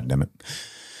 God damn it.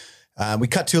 We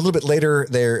cut to a little bit later.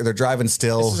 They're driving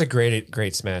still. This is a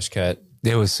great smash cut.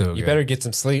 It was so You good. better get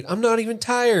some sleep. I'm not even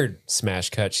tired. Smash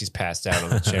cut. She's passed out on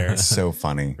the chair It's so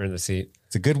funny. or in the seat.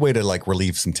 It's a good way to like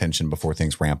relieve some tension before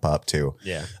things ramp up too.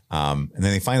 Yeah. And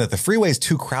then they find that the freeway is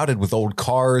too crowded with old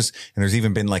cars, and there's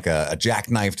even been like a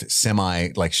jackknifed semi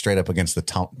like straight up against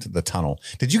the tunnel.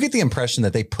 Did you get the impression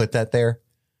that they put that there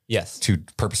Yes. to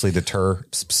purposely deter?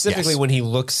 Specifically Yes. when he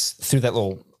looks through that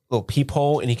little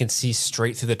peephole and he can see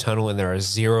straight through the tunnel and there are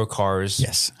 0 cars.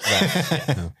 Yes.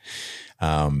 left.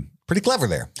 Pretty clever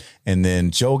there. And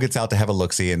then Joel gets out to have a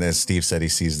look-see, and as Steve said, he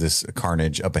sees this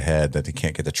carnage up ahead that he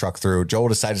can't get the truck through. Joel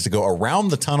decides to go around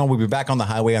the tunnel. We'll be back on the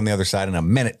highway on the other side in a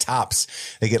minute tops.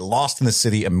 They get lost in the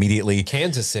city immediately.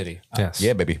 Kansas City. Yes.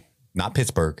 Yeah, baby. Not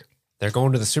Pittsburgh. They're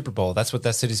going to the Super Bowl. That's what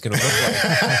that city's going to look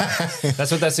like. That's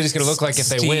what that city's going to look like if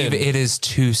they Steve, win. it is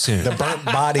too soon. The burnt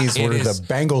bodies were the is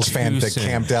Bengals fans too that soon.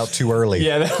 camped out too early.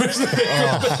 Yeah, that was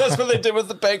that's what they did with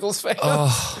the Bengals fans.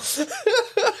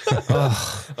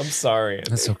 I'm sorry.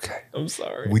 It's okay. I'm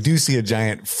sorry. We do see a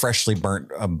giant, freshly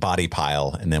burnt body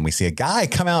pile, and then we see a guy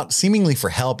come out seemingly for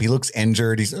help. He looks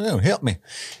injured. He's, oh, help me.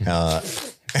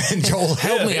 And Joel,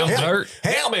 Help me, I'm hurt.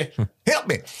 Help me. Help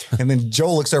me. And then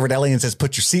Joel looks over at Ellie and says,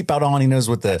 put your seatbelt on. He knows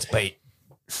what the Bait.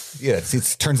 yeah,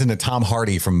 it turns into Tom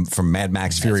Hardy from Mad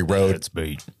Max Fury Road. It's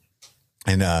bait.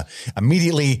 And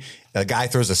immediately a guy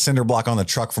throws a cinder block on the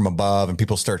truck from above, and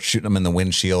people start shooting him in the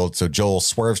windshield. So Joel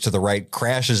swerves to the right,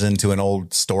 crashes into an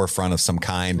old storefront of some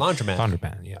kind. Laundromat.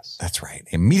 Thunderpan, yes. That's right.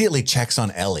 Immediately checks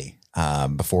on Ellie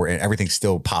before everything's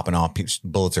still popping off.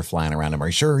 Bullets are flying around him. Are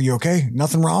you sure? Are you okay?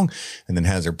 Nothing wrong? And then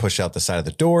has her push out the side of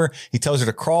the door. He tells her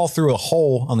to crawl through a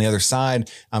hole on the other side.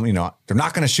 You know, they're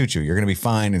not going to shoot you. You're going to be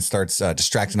fine. And starts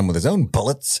distracting him with his own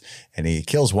bullets. And he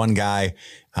kills one guy.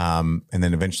 And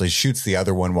then eventually shoots the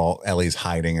other one while Ellie's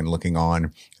hiding and looking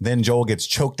on. Then Joel gets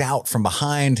choked out from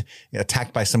behind,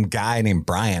 attacked by some guy named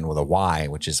Brian with a Y,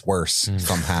 which is worse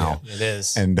somehow. It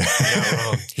is. And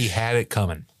He had it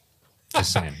coming.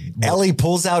 Just saying. Ellie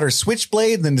pulls out her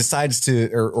switchblade, then decides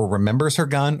to, or remembers her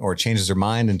gun, or changes her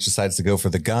mind and decides to go for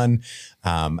the gun.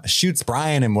 Shoots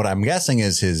Brian in what I'm guessing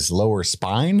is his lower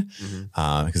spine,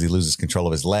 because he loses control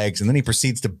of his legs. And then he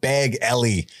proceeds to beg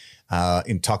Ellie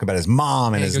and talk about his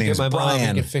mom, and his name is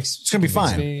Brian. It's gonna be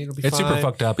fine. It's super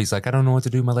fucked up. He's like, I don't know what to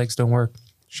do. My legs don't work.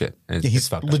 Shit. It's He's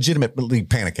fucked up. legitimately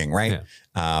panicking, right?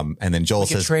 And then Joel I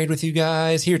can says, trade with you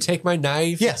guys. Here, take my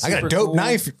knife. "Yeah, It's I got a super dope cool.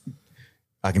 knife.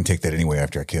 I can take that anyway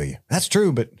after I kill you." That's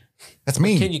true, but That's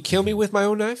mean. Can you kill me with my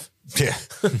own knife? Yeah.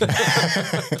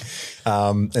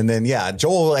 And then,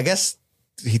 Joel, I guess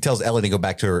he tells Ellie to go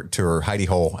back to her hidey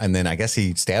hole. And then I guess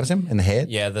he stabs him in the head.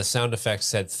 Yeah, the sound effect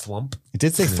said thwump. It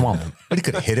did say thwomp, but he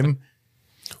could have hit him.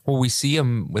 Well, we see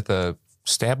him with a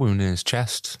stab wound in his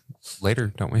chest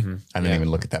later, don't we? I didn't even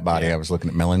look at that body. I was looking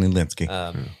at Melanie Linsky.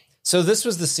 So this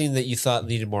was the scene that you thought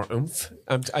needed more oomph,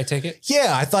 I take it?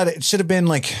 Yeah, I thought it should have been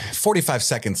like 45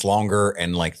 seconds longer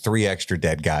and like 3 extra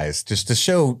dead guys just to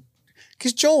show,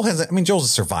 because Joel's a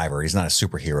survivor. He's not a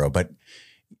superhero, but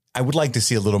I would like to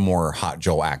see a little more hot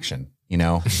Joel action, you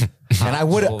know?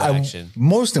 And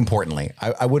most importantly,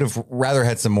 I would have rather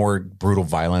had some more brutal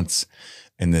violence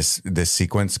in this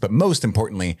sequence. But most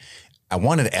importantly, I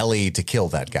wanted Ellie to kill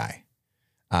that guy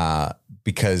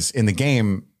because in the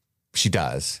game, she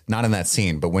does, not in that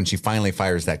scene, but when she finally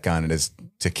fires that gun, it is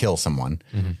to kill someone.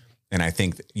 Mm-hmm. And I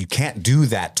think you can't do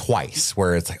that twice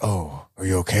where it's like, oh, are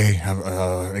you okay?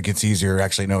 It gets easier.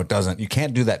 Actually, no, it doesn't. You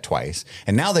can't do that twice.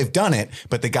 And now they've done it,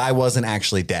 but the guy wasn't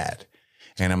actually dead.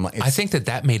 And I'm like, I think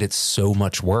that made it so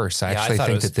much worse. I actually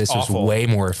think that this awful. was way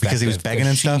more effective because he was begging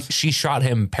and stuff. She shot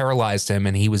him, paralyzed him,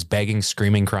 and he was begging,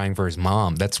 screaming, crying for his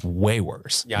mom. That's way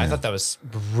worse. Yeah, I thought that was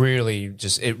really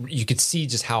just. You could see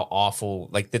just how awful.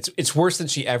 Like it's worse than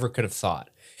she ever could have thought.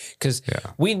 Because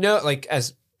we know, like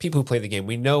as people who play the game,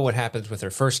 we know what happens with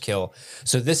her first kill.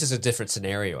 So this is a different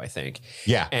scenario, I think.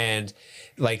 Yeah, and.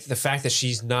 Like the fact that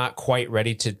she's not quite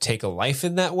ready to take a life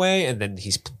in that way, and then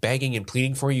he's begging and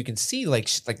pleading for her, you can see like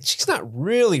she's not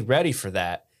really ready for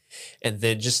that. And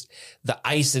then just the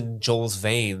ice in Joel's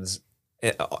veins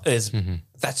is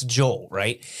that's Joel,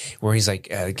 right? Where he's like,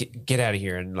 get out of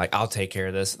here, and like I'll take care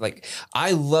of this. Like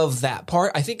I love that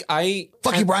part. I think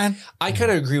fuck you, Brian. I kind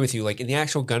of agree with you. Like in the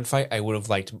actual gunfight, I would have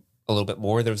liked a little bit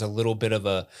more. There was a little bit of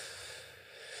a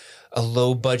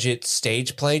low budget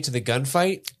stage play to the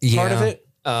gunfight part of it.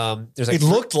 There's like it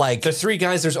looked like the 3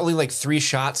 guys. There's only like 3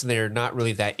 shots, and they're not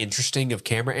really that interesting of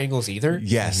camera angles either.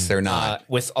 Yes, they're not.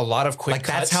 With a lot of quick like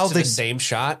cuts that's how to the same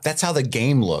shot. That's how the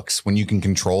game looks when you can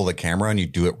control the camera and you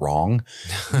do it wrong.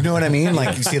 You know what I mean?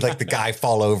 Like you see like the guy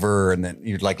fall over, and then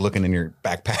you're like looking in your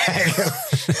backpack.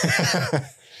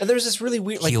 And there's this really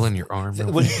weird, like healing your arm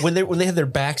when they have their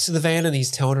backs to the van, and he's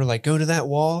telling her like, go to that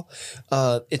wall.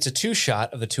 It's a 2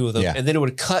 shot of the 2 of them, and then it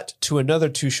would cut to another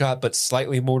 2 shot, but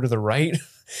slightly more to the right,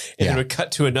 and it would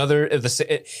cut to another. It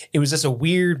was just a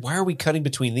weird. Why are we cutting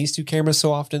between these 2 cameras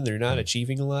so often? They're not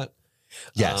achieving a lot.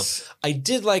 Yes, I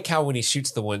did like how when he shoots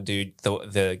the one dude,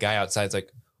 the guy outside's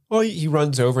like. Oh, he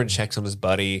runs over and checks on his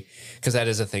buddy because that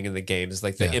is a thing in the game. Is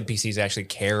like the NPCs actually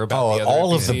care about the other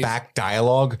all NPCs. of the back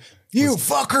dialogue. You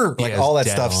fucker! Like all that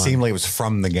stuff seemed like it was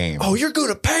from the game. Oh, you're going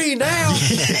to pay now.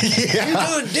 You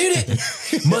done did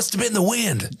it. Must have been the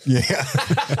wind. Yeah.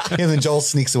 And then Joel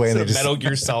sneaks away, and they just Metal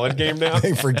Gear Solid game now.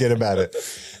 They forget about it.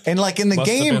 And like in the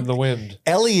game, the wind.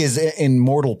 Ellie is in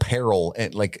mortal peril,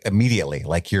 like immediately.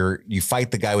 Like you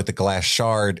fight the guy with the glass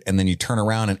shard, and then you turn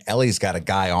around, and Ellie's got a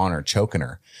guy on her, choking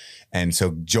her. And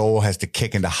so Joel has to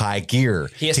kick into high gear.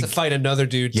 He has to fight another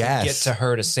dude to get to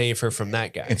her to save her from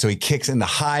that guy. And so he kicks into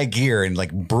high gear and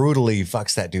like brutally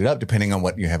fucks that dude up, depending on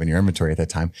what you have in your inventory at that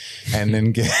time. And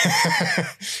then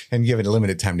and give it a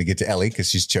limited time to get to Ellie because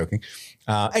she's choking.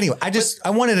 Anyway, I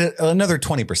wanted another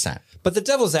 20%. But the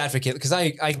devil's advocate, because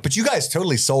but you guys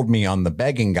totally sold me on the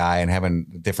begging guy and having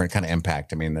a different kind of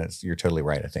impact. I mean, you're totally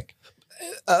right, I think.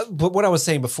 But what I was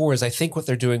saying before is I think what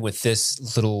they're doing with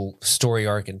this little story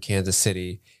arc in Kansas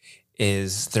City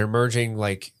is they're merging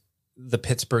like the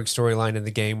Pittsburgh storyline in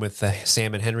the game with the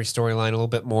Sam and Henry storyline a little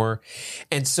bit more.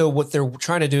 And so what they're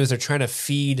trying to do is they're trying to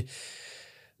feed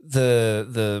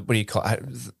the what do you call it?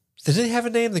 Did they have a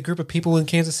name? The group of people in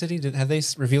Kansas City? Have they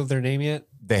revealed their name yet?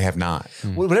 They have not.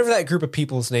 Whatever that group of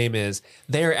people's name is,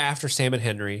 they're after Sam and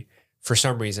Henry for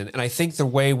some reason. And I think the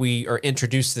way we are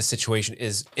introduced to the situation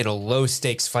is in a low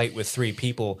stakes fight with 3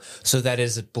 people. So that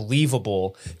is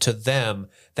believable to them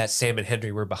that Sam and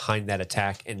Henry were behind that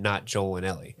attack and not Joel and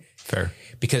Ellie. Fair.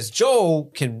 Because Joel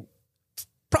can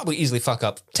probably easily fuck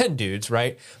up 10 dudes,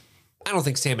 right? I don't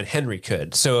think Sam and Henry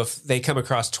could. So if they come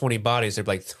across 20 bodies, they're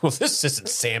like, well, this isn't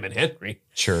Sam and Henry.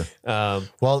 Sure.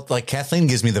 Well, like Kathleen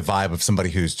gives me the vibe of somebody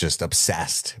who's just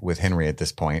obsessed with Henry at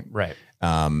this point. Right.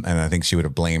 And I think she would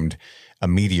have blamed a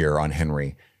meteor on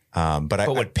Henry. But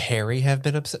would Perry have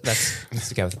been upset? That's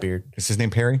the guy with the beard. Is his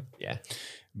name Perry? Yeah.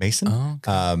 Mason? Oh,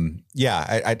 okay.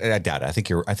 Yeah, I doubt it. I think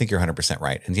you're 100%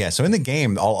 right. And yeah, so in the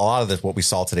game, a lot of this, what we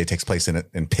saw today takes place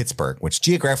in Pittsburgh, which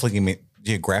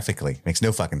geographically. Makes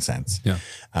no fucking sense. Yeah.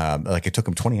 Like it took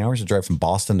them 20 hours to drive from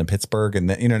Boston to Pittsburgh, and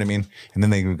then, you know what I mean? And then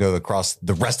they would go across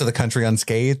the rest of the country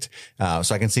unscathed.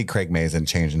 So I can see Craig Mazin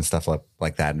changing stuff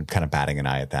like that and kind of batting an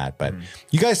eye at that. But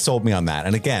you guys sold me on that.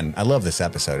 And again, I love this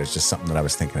episode. It's just something that I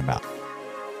was thinking about.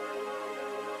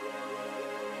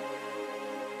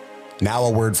 Now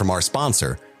a word from our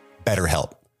sponsor,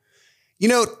 BetterHelp. You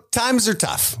know, times are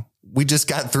tough. We just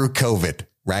got through COVID,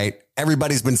 right?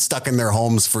 Everybody's been stuck in their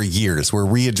homes for years. We're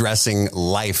readdressing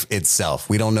life itself.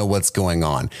 We don't know what's going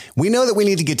on. We know that we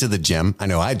need to get to the gym. I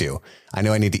know I do. I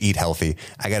know I need to eat healthy.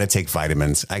 I got to take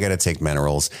vitamins. I got to take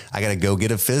minerals. I got to go get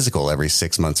a physical every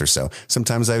 6 months or so.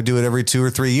 Sometimes I do it every 2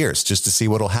 or 3 years just to see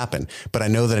what'll happen. But I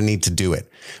know that I need to do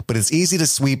it. But it's easy to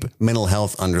sweep mental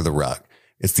health under the rug.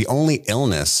 It's the only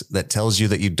illness that tells you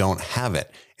that you don't have it.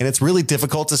 And it's really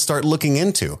difficult to start looking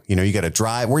into. You know, you got to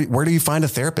drive. Where do you find a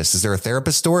therapist? Is there a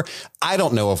therapist store? I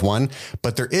don't know of one,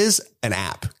 but there is an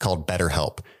app called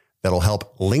BetterHelp that'll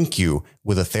help link you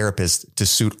with a therapist to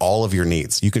suit all of your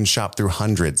needs. You can shop through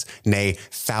hundreds, nay,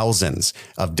 thousands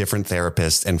of different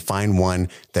therapists and find one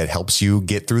that helps you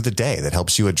get through the day, that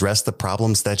helps you address the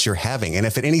problems that you're having. And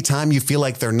if at any time you feel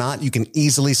like they're not, you can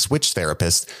easily switch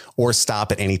therapists or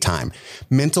stop at any time.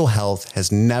 Mental health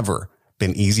has never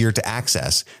been easier to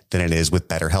access than it is with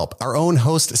BetterHelp. Our own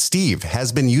host, Steve,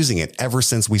 has been using it ever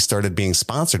since we started being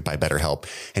sponsored by BetterHelp.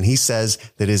 And he says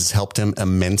that it has helped him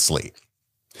immensely.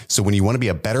 So when you want to be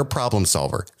a better problem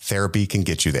solver, therapy can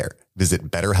get you there. Visit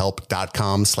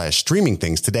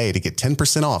betterhelp.com/streamingthings today to get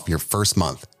 10% off your first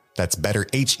month. That's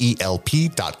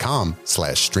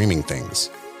betterhelp.com/streamingthings.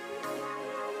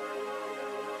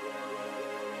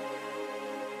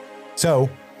 So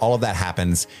all of that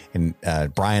happens, and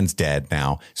Brian's dead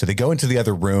now. So they go into the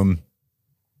other room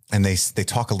and they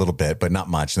talk a little bit, but not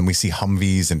much. Then we see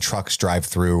Humvees and trucks drive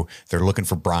through. They're looking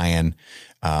for Brian.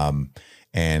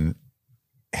 And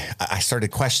I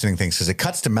started questioning things because it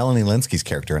cuts to Melanie Linsky's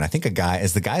character. And I think the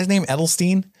guy's name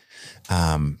Edelstein.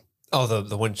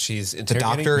 The one she's The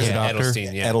interrogating? doctor, Yeah,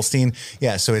 Edelstein, yeah. Edelstein.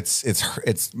 Yeah. So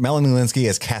it's Melanie Linsky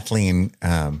as Kathleen.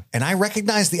 And I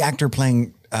recognize the actor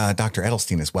playing Dr.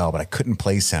 Edelstein as well, but I couldn't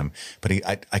place him. But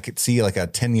I could see like a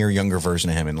 10-year younger version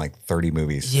of him in like 30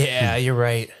 movies. Yeah, you're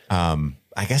right.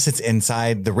 I guess it's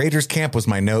inside the Raiders camp was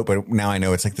my note, but now I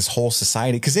know it's like this whole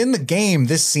society. Because in the game,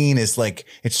 this scene is like,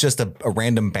 it's just a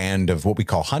random band of what we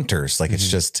call hunters. Like it's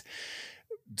just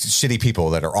shitty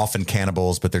people that are often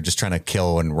cannibals, but they're just trying to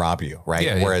kill and rob you, right?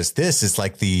 Yeah, Whereas this is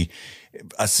like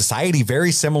a society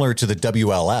very similar to the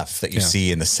WLF that you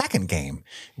see in the second game,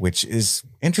 which is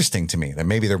interesting to me that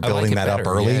maybe they're building that up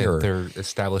early. Yeah, or they're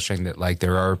establishing that like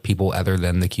there are people other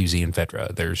than the QZ and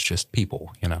Fedra. There's just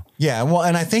people, you know? Yeah. Well,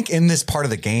 and I think in this part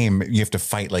of the game, you have to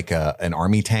fight like an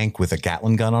army tank with a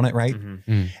Gatling gun on it. Right.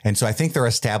 Mm-hmm. And so I think they're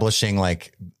establishing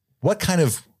like what kind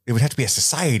of, it would have to be a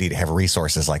society to have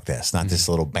resources like this, not this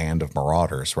little band of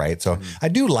marauders. Right. So I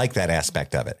do like that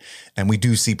aspect of it. And we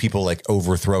do see people like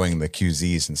overthrowing the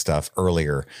QZs and stuff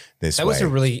earlier this way. That was a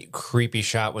really creepy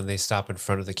shot when they stop in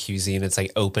front of the QZ and it's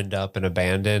like opened up and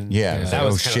abandoned. Yeah. That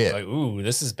was kind shit. of like, ooh,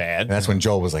 this is bad. And that's when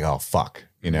Joel was like, oh, fuck,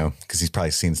 you know, because he's probably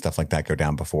seen stuff like that go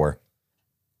down before.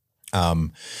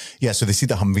 Yeah. So they see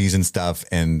the Humvees and stuff.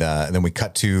 And then we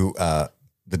cut to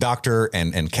the doctor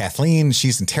and Kathleen.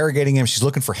 She's interrogating him. She's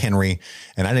looking for Henry.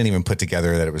 And I didn't even put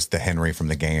together that it was the Henry from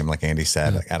the game, like Andy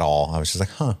said, like, at all. I was just like,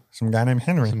 some guy named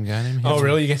Henry. Oh,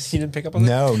 really? You didn't pick up on that?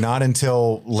 No, not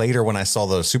until later when I saw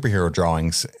the superhero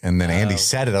drawings and then Andy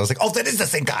said it. I was like, oh, that is the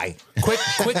same guy. Quick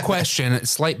question,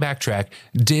 slight backtrack.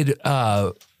 Did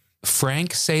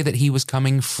Frank say that he was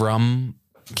coming from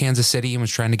Kansas City and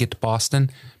was trying to get to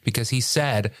Boston? Because he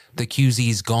said the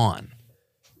QZ's gone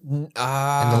in the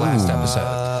last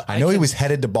episode. I know he was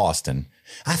headed to Boston.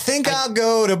 I think I'll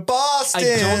go to Boston.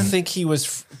 I don't think he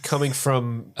was coming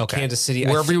from Kansas City.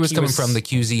 Wherever he was coming from, the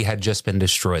QZ had just been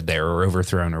destroyed there or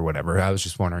overthrown or whatever. I was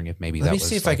just wondering if maybe Let that me was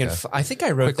see if like I can. I think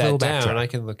I wrote quick little that down. backtrack. I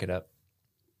can look it up.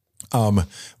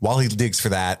 While he digs for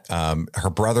that, her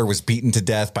brother was beaten to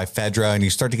death by Fedra, and you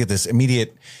start to get this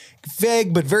immediate,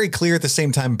 vague but very clear at the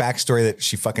same time backstory that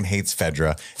she fucking hates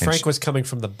Fedra. And Frank was coming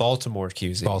from the Baltimore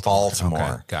QZ. Baltimore.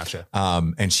 Okay, gotcha.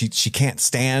 And she can't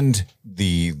stand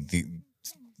the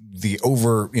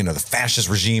over, the fascist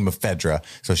regime of Fedra.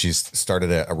 So she's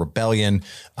started a rebellion,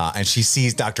 and she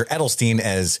sees Dr. Edelstein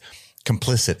as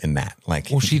complicit in that. Like,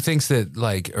 Well, she thinks that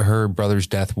like her brother's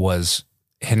death was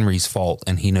Henry's fault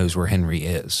and he knows where Henry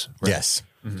is. Right? yes.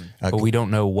 But we don't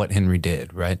know what Henry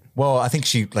did, right? Well, I think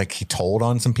he told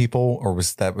on some people, or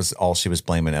was all she was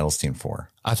blaming Edelstein for?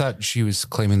 I thought she was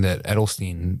claiming that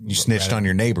Edelstein... You snitched on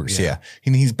your neighbors, yeah.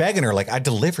 And he's begging her, like, I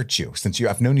delivered you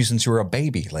I've known you since you were a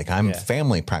baby. Like, I'm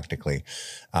family practically.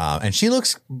 And she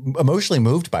looks emotionally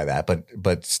moved by that,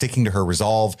 but sticking to her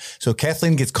resolve. So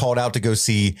Kathleen gets called out to go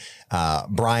see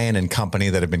Brian and company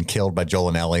that have been killed by Joel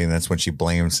and Ellie, and that's when she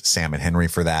blames Sam and Henry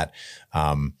for that.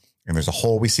 And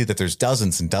we see that there's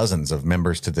dozens and dozens of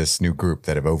members to this new group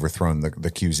that have overthrown the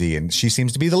QZ, and she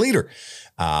seems to be the leader.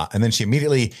 And then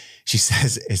she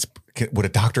says, would a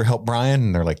doctor help Brian?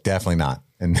 And they're like, definitely not.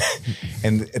 And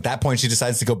at that point, she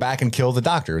decides to go back and kill the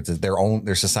doctor. It's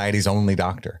their society's only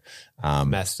doctor.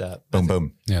 Messed up. Boom,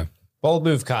 boom. Yeah. Bold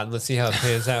move, Cotton. Let's see how it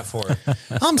pans out for her.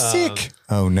 I'm sick.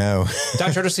 Oh, no.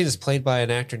 Dr. Edelstein is played by an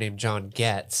actor named John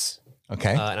Getz.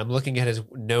 Okay. And I'm looking at his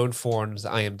known for on his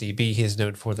IMDb. He is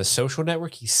known for The Social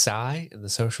Network. He's Cy in The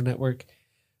Social Network.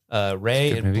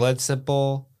 Ray in Blood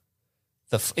Simple.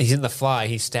 He's in The Fly.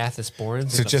 He's Stathis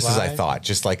Borans. So just as I thought,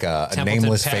 just like a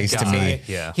nameless face to me.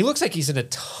 Yeah. He looks like he's in a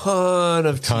ton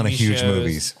of huge shows.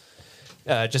 movies.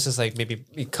 Just as like maybe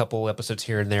a couple episodes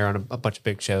here and there on a bunch of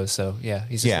big shows. So yeah,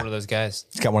 he's just one of those guys.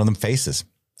 He's got one of them faces.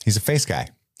 He's a face guy.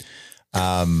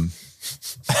 I'm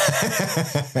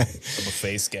a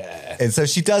face guy. And so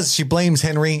she blames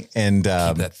Henry, and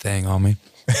Keep that thing on me.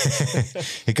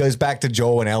 it goes back to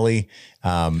Joel and Ellie.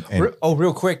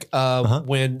 Real quick,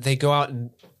 when they go out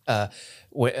and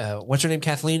what's her name?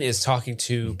 Kathleen is talking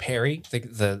to Perry,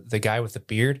 the guy with the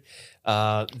beard.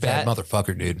 Bad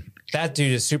motherfucker, dude. That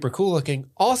dude is super cool looking.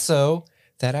 Also,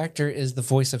 that actor is the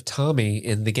voice of Tommy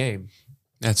in the game.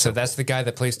 That's the guy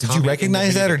that plays Tommy. Did you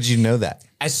recognize that, or did you know that?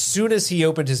 As soon as he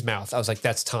opened his mouth, I was like,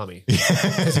 "That's Tommy,"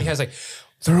 because he has like,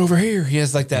 "They're over here." He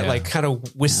has like that like kind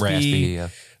of wispy,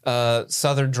 raspy,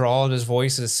 southern drawl in his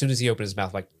voice, and as soon as he opened his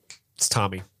mouth, like, it's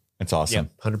Tommy. That's awesome.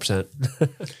 Yeah,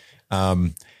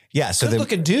 100%. Yeah, so good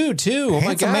looking dude too. Oh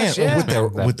my gosh, man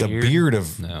with the beard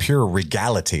of pure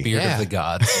regality. Beard of the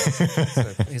gods.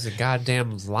 He's a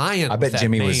goddamn lion. I bet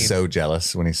Jimmy was so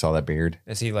jealous when he saw that beard.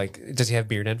 Is he like? Does he have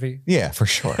beard envy? Yeah, for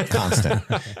sure, constant.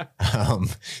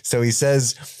 So he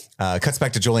says, cuts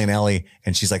back to Julie and Ellie,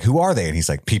 and she's like, "Who are they?" And he's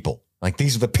like, "People. Like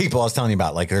these are the people I was telling you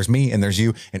about. Like there's me and there's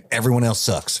you, and everyone else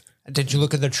sucks." Did you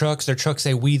look at their trucks? Their trucks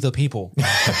say, "We the people."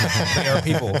 They are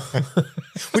people.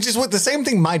 Which is what the same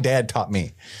thing my dad taught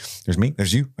me. There's me,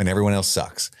 there's you, and everyone else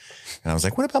sucks. And I was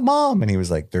like, what about mom? And he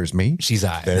was like, there's me. She's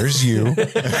I. There's you. And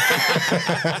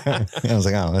I was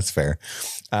like, oh, that's fair.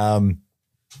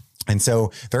 And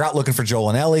so they're out looking for Joel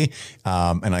and Ellie.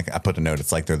 And I put a note,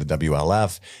 it's like they're the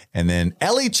WLF. And then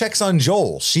Ellie checks on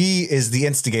Joel. She is the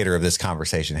instigator of this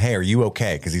conversation. Hey, are you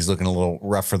okay? Because he's looking a little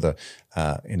rough for the,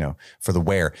 for the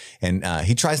wear. And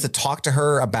he tries to talk to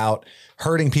her about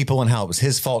hurting people and how it was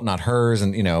his fault, not hers.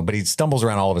 And, but he stumbles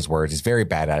around all of his words. He's very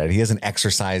bad at it. He hasn't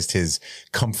exercised his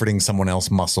comforting someone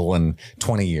else muscle in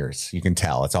 20 years. You can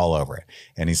tell it's all over it.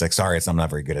 And he's like, sorry, I'm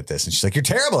not very good at this. And she's like, you're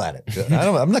terrible at it.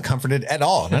 I'm not comforted at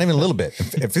all. Not even a little bit.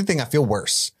 If anything, I feel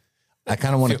worse. I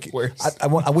kind of want to,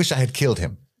 I wish I had killed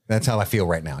him. That's how I feel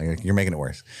right now. You're making it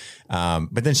worse.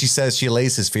 But then she says she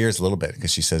allays his fears a little bit because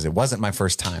she says it wasn't my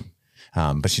first time.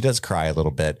 But she does cry a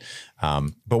little bit.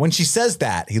 But when she says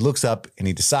that, he looks up and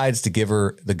he decides to give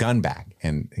her the gun back.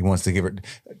 And he wants to give her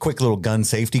a quick little gun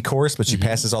safety course, but she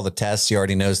passes all the tests. She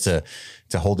already knows to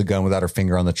hold the gun without her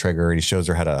finger on the trigger. And he shows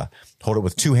her how to hold it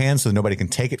with two hands so that nobody can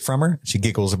take it from her. She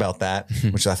giggles about that,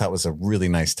 which I thought was a really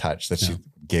nice touch that she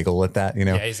giggle at that,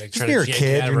 Yeah, he's like, you're a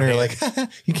kid and you're like,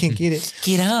 you can't get it.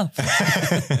 Get up.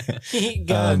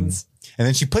 Guns. And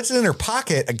then she puts it in her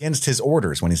pocket against his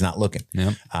orders when he's not looking.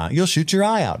 Yep. You'll shoot your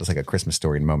eye out. It's like a Christmas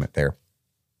Story moment there.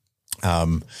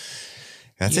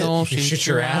 That's You'll it. Shoot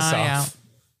your ass off.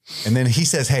 And then he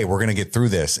says, hey, we're going to get through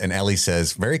this. And Ellie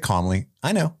says very calmly,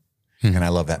 I know. And I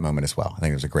love that moment as well. I think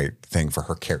it was a great thing for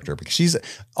her character because she's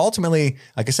ultimately,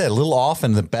 like I said, a little off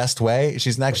in the best way.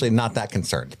 She's actually not that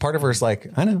concerned. Part of her is like,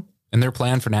 I know. And their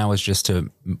plan for now is just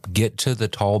to get to the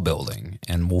tall building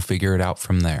and we'll figure it out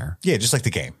from there. Yeah, just like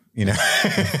the game. We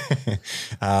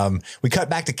cut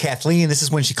back to Kathleen. This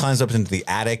is when she climbs up into the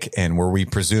attic and where we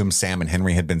presume Sam and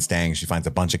Henry had been staying. She finds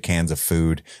a bunch of cans of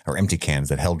food or empty cans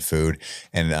that held food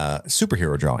and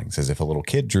superhero drawings as if a little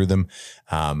kid drew them.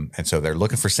 And so they're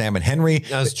looking for Sam and Henry.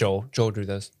 That was Joel. Joel drew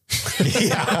those.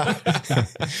 Yeah.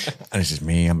 And it's just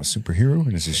me. I'm a superhero.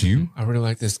 And it's just you. I really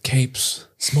like this capes.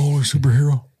 Smaller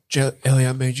superhero. Ellie,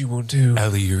 I made you one too.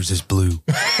 Ellie, yours is blue.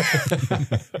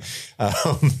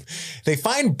 They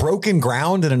find broken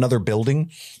ground in another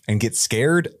building and get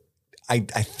scared.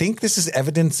 I think this is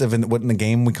evidence of what in the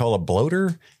game we call a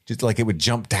bloater. Just like it would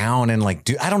jump down and like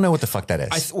do. I don't know what the fuck that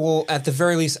is. Well, at the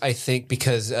very least, I think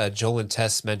because Joel and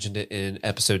Tess mentioned it in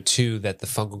episode 2 that the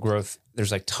fungal growth,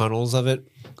 there's like tunnels of it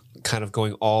kind of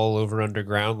going all over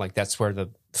underground. Like that's where the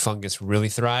fungus really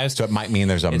thrives. So it might mean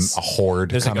there's a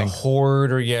horde There's coming. like a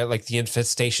horde, or like the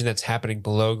infestation that's happening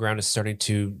below ground is starting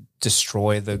to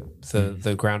destroy the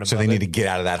ground above. So they need to get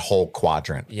out of that whole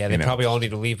quadrant. Yeah, they probably all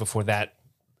need to leave before that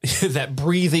that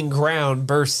breathing ground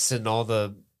bursts and all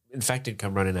the infected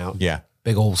come running out. Yeah.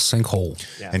 Big old sinkhole.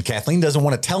 Yeah. And Kathleen doesn't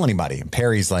want to tell anybody. And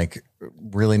Perry's like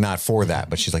really not for that.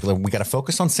 But she's like, look, we got to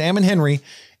focus on Sam and Henry.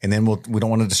 And then we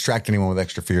don't want to distract anyone with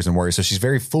extra fears and worries. So she's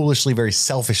very foolishly, very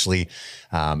selfishly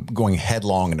going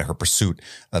headlong into her pursuit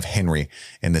of Henry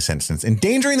in this instance.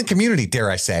 Endangering the community, dare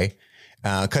I say.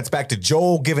 Cuts back to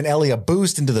Joel giving Ellie a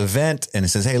boost into the vent and it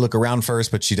says, hey, look around first,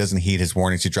 but she doesn't heed his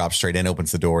warning. She drops straight in,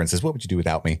 opens the door and says, what would you do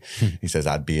without me? He says,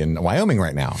 I'd be in Wyoming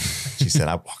right now. She said,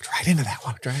 I walked right into that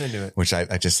one. Right into it. Which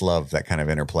I just love that kind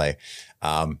of interplay.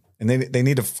 And they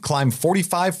need to climb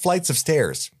 45 flights of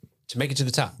stairs. To make it to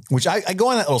the top. Which I go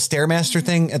on that little Stairmaster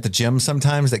thing at the gym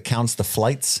sometimes that counts the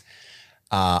flights.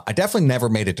 I definitely never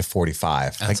made it to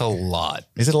 45. That's a lot.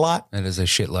 Is it a lot? That is a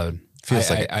shitload.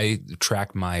 Feels like it. I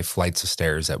track my flights of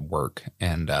stairs at work,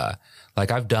 and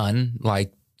like I've done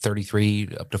like 33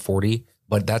 up to 40,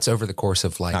 but that's over the course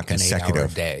of like Not an 8-hour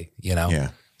consecutive. day, you know? Yeah.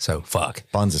 So fuck.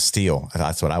 Buns of steel.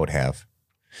 That's what I would have.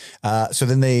 So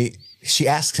then she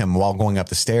asks him while going up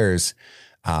the stairs,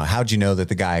 how'd you know that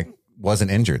the guy wasn't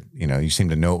injured? You know, you seem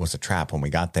to know it was a trap when we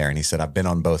got there. And he said, I've been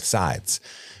on both sides.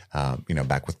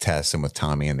 Back with Tess and with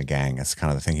Tommy and the gang. That's kind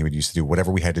of the thing he would used to do,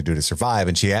 whatever we had to do to survive.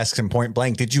 And she asks him point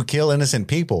blank, did you kill innocent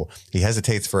people? He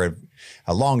hesitates for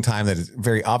a long time that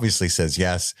very obviously says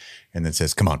yes. And then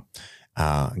says, come on,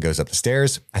 and goes up the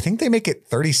stairs. I think they make it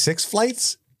 36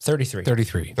 flights, 33.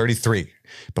 33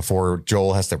 before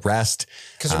Joel has to rest.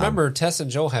 Because remember, Tess and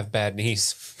Joel have bad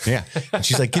knees. Yeah. And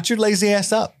she's like, get your lazy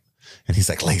ass up. And he's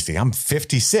like, lazy, I'm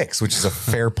 56, which is a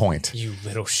fair point. You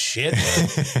little shit.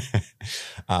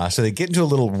 So they get into a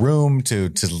little room to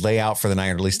lay out for the night,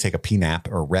 or at least take a pee nap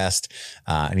or rest.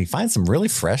 And he finds some really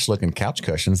fresh looking couch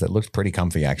cushions that looked pretty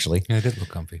comfy, actually. Yeah, it did look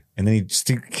comfy. And then he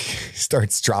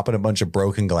starts dropping a bunch of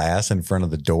broken glass in front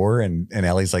of the door. And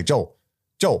Ellie's like, Joel,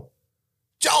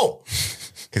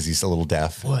 because he's a little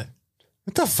deaf.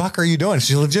 What the fuck are you doing?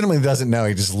 She legitimately doesn't know.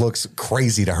 He just looks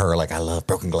crazy to her. Like, I love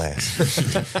broken glass.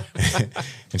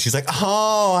 And she's like,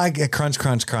 oh, I get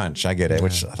crunch. I get it,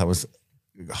 which I thought was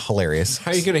hilarious.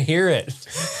 How are you going to hear it?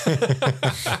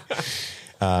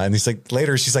 And he's like,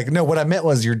 later, she's like, no, what I meant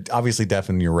was you're obviously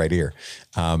deaf in your right ear.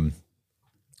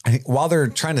 While they're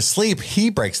trying to sleep, he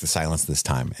breaks the silence this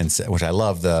time, which I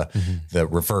love the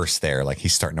reverse there. Like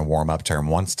he's starting to warm up to her and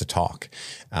wants to talk,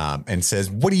 and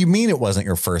says, "What do you mean it wasn't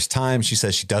your first time?" She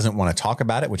says she doesn't want to talk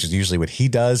about it, which is usually what he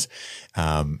does.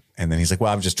 And then he's like,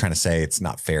 "Well, I'm just trying to say it's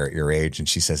not fair at your age." And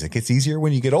she says, "It gets easier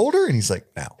when you get older." And he's like,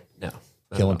 "No,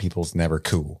 killing people's never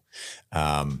cool."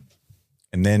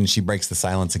 And then she breaks the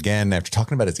silence again after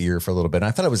talking about his ear for a little bit. And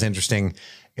I thought it was interesting.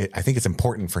 I think it's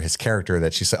important for his character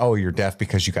that she said, oh, you're deaf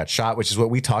because you got shot, which is what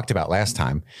we talked about last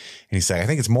time. And he's like, I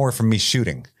think it's more from me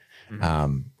shooting,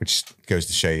 which goes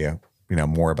to show you,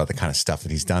 more about the kind of stuff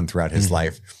that he's done throughout his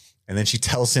life. And then she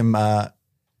tells him,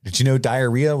 did you know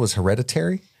diarrhea was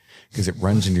hereditary? Because it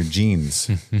runs in your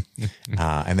genes.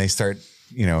 And they start,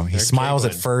 he smiles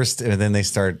at first and then they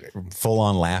start full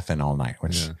on laughing all night,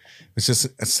 which was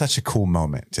just such a cool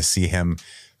moment to see him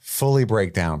fully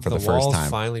break down for the first walls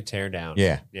time. Finally tear down.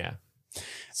 Yeah.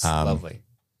 It's lovely.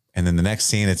 And then the next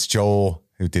scene, it's Joel,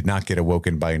 who did not get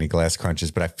awoken by any glass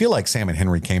crunches, but I feel like Sam and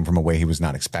Henry came from a way he was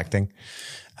not expecting.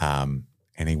 And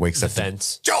he wakes up.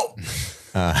 Fence. Joel!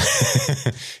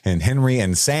 And Henry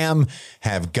and Sam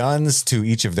have guns to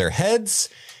each of their heads.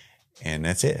 And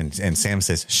that's it. And Sam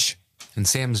says, shh. And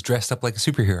Sam's dressed up like a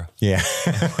superhero. Yeah.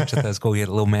 Which I thought was cool. He had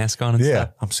a little mask on and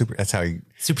stuff. I'm super. That's how he.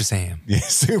 Super Sam. Yeah,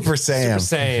 Super Sam.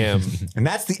 And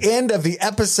that's the end of the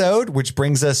episode, which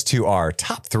brings us to our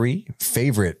top 3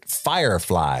 favorite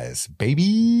Fireflies.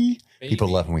 Baby. People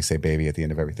love when we say baby at the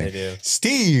end of everything. They do.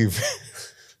 Steve.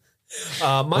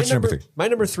 My number 3? My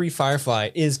number 3 Firefly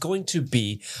is going to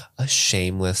be a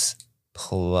shameless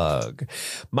plug.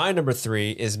 My number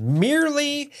 3 is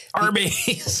merely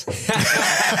Arby's. 5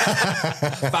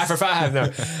 for 5.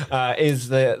 No, is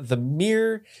the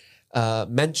mere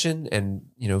mention and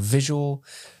visual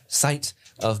sight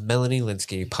of Melanie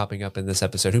Linsky popping up in this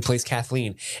episode, who plays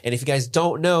Kathleen. And if you guys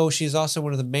don't know, she's also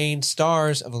one of the main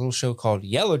stars of a little show called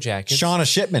Yellow Jackets. Shauna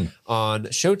Shipman On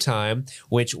Showtime,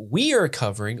 which we are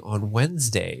covering on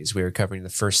Wednesdays. We are covering the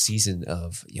first season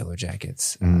of Yellow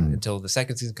Jackets until the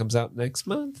second season comes out next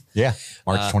month. Yeah,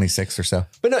 March 26th or so.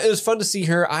 But no, it was fun to see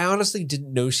her. I honestly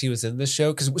didn't know she was in this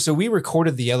show so we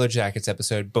recorded the Yellow Jackets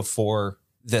episode before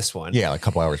this one. Yeah, like a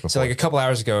couple hours before. So like a couple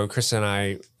hours ago, Chris and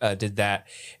I did that.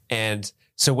 And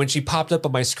so when she popped up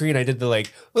on my screen, I did the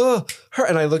like, oh, her.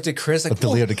 And I looked at Chris like, the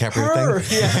Leo DiCaprio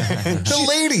thing? Yeah.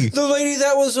 The lady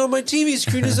that was on my TV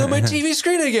screen is on my TV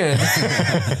screen again.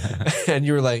 And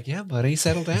you were like, yeah, buddy,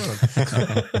 settle down.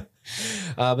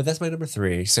 But that's my number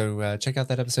 3. So check out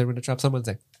that episode when it drops on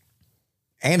Wednesday.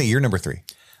 Annie, you're number 3.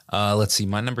 Let's see.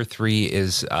 My number 3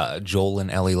 is Joel and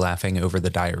Ellie laughing over the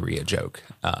diarrhea joke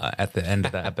at the end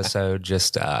of the episode.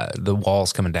 Just the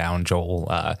walls coming down,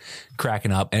 Joel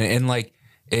cracking up, and like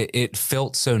it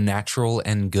felt so natural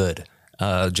and good.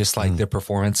 Just like the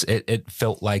performance, it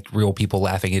felt like real people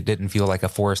laughing. It didn't feel like a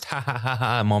forced ha ha ha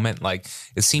ha moment. Like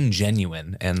it seemed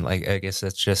genuine, and like I guess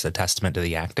that's just a testament to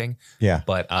the acting. Yeah,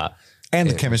 but. And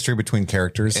the chemistry between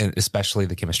characters. And especially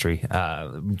the chemistry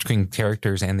between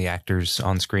characters and the actors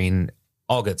on screen.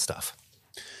 All good stuff.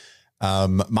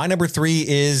 My number 3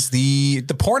 is the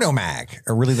porno mag,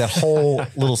 or really that whole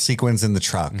little sequence in the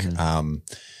truck.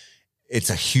 It's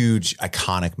a huge,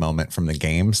 iconic moment from the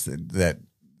games that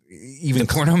even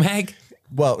the porno mag.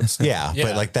 Well, yeah,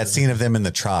 but like that scene of them in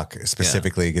the truck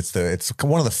specifically it's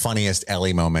one of the funniest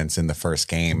Ellie moments in the first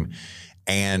game.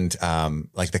 And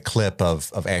like the clip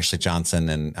of Ashley Johnson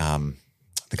and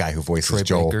the guy who voices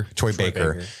Joel, Troy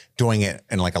Baker, doing it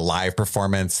in like a live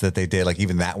performance that they did. Like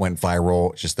even that went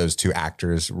viral. Just those two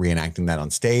actors reenacting that on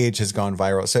stage has gone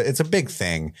viral. So it's a big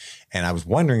thing. And I was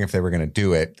wondering if they were going to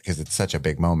do it because it's such a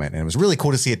big moment. And it was really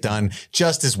cool to see it done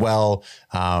just as well.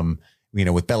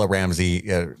 With Bella Ramsey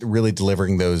really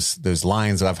delivering those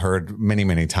lines that I've heard many,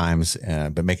 many times,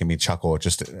 but making me chuckle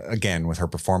just again with her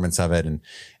performance of it, and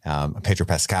Pedro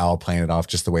Pascal playing it off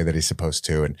just the way that he's supposed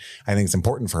to. And I think it's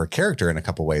important for her character in a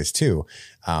couple ways too,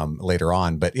 later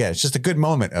on. But yeah, it's just a good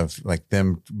moment of like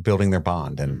them building their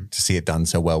bond, and to see it done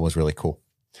so well was really cool.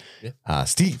 Yeah.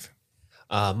 Steve.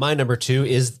 My number 2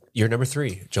 is your number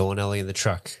 3, Joel and Ellie in the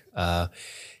truck.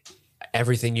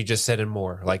 Everything you just said and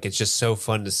more. Like it's just so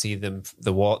fun to see them.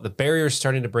 The barrier is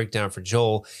starting to break down for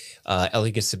Joel.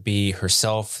 Ellie gets to be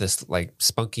herself, this like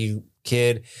spunky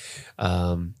kid,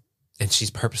 and she's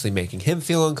purposely making him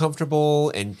feel uncomfortable.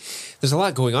 And there's a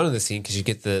lot going on in the scene because you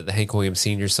get the Hank Williams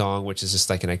Sr. song, which is just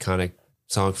like an iconic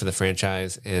song for the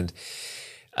franchise. And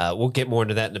we'll get more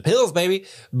into that in the pills, baby.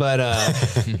 But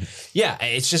yeah,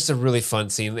 it's just a really fun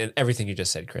scene, and everything you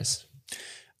just said, Chris.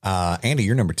 Andy,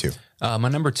 you're number 2. My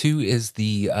number 2 is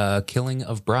the killing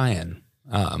of Brian.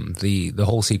 The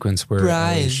whole sequence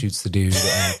where he shoots the dude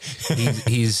and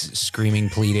he's screaming,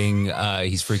 pleading.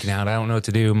 He's freaking out. I don't know what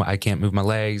to do. I can't move my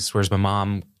legs. Where's my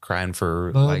mom? Crying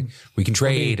for like we can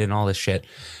trade and all this shit.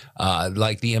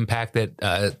 Like the impact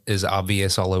that is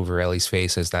obvious all over Ellie's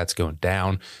face as that's going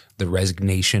down. The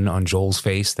resignation on Joel's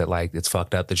face that like it's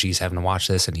fucked up that she's having to watch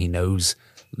this, and he knows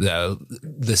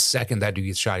the second that dude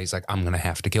gets shot, he's like, I'm gonna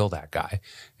have to kill that guy.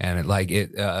 And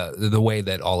the way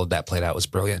that all of that played out was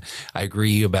brilliant. I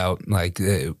agree about like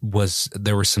there was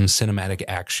some cinematic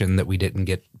action that we didn't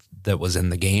get that was in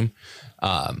the game,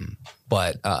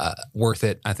 but worth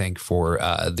it, I think, for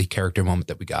the character moment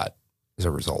that we got as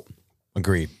a result.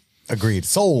 Agreed.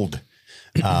 Sold.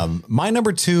 My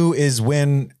number 2 is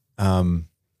when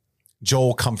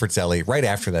Joel comforts Ellie right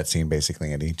after that scene,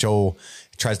 basically, Andy. Joel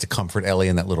tries to comfort Ellie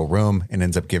in that little room and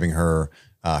ends up giving her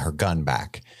her gun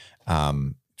back.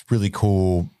 Really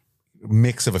cool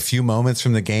mix of a few moments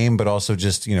from the game, but also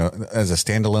just, as a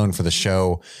standalone for the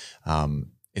show.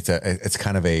 It's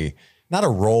kind of not a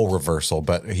role reversal,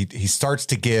 but he starts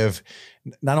to give,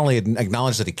 not only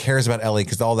acknowledge that he cares about Ellie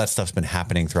because all that stuff's been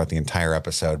happening throughout the entire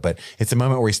episode, but it's a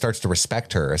moment where he starts to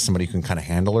respect her as somebody who can kind of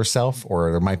handle herself, or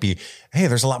there might be, hey,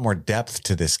 there's a lot more depth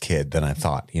to this kid than I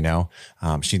thought,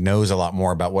 she knows a lot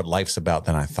more about what life's about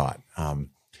than I thought.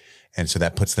 And so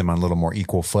that puts them on a little more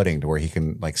equal footing to where he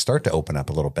can like start to open up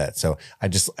a little bit. So I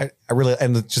really,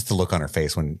 and just the look on her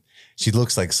face when she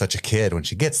looks like such a kid when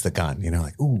she gets the gun,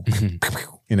 like, ooh,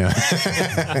 and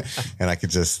I could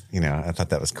just, I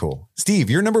thought that was cool. Steve,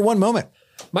 your number 1 moment.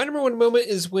 My number 1 moment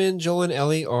is when Joel and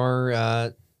Ellie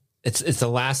are, it's the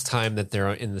last time that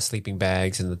they're in the sleeping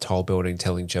bags in the tall building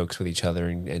telling jokes with each other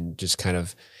and just kind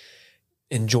of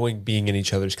enjoying being in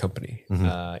each other's company.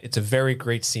 It's a very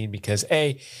great scene because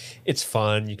it's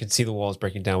fun. You can see the walls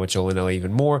breaking down with Joel and Ellie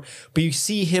even more, but you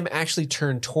see him actually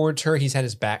turn towards her. He's had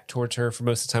his back towards her for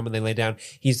most of the time when they lay down.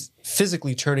 He's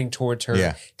physically turning towards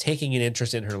her, taking an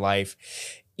interest in her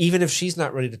life, even if she's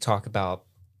not ready to talk about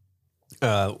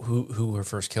who her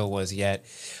first kill was yet.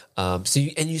 So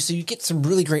you get some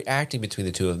really great acting between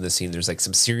the two of them in this scene. There's like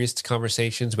some serious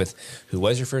conversations with who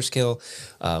was your first kill,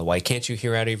 why can't you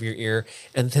hear out of your ear,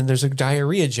 and then there's a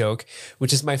diarrhea joke,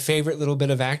 which is my favorite little bit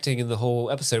of acting in the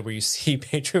whole episode, where you see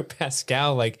Pedro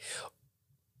Pascal, like,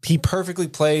 he perfectly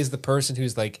plays the person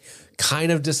who's like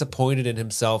kind of disappointed in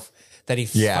himself that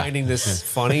he's finding this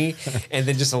funny, and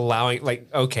then just allowing, like,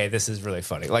 okay, this is really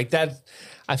funny, like that.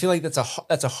 I feel like that's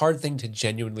a hard thing to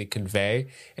genuinely convey,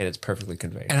 and it's perfectly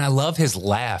conveyed. And I love his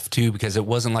laugh too, because it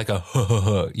wasn't like a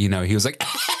he was like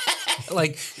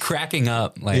like cracking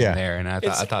up there, and I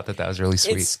thought that was really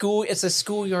sweet. It's a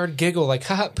schoolyard giggle, like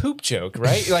haha, poop joke,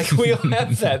 right? Like we all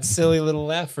have that silly little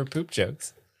laugh for poop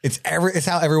jokes. It's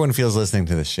how everyone feels listening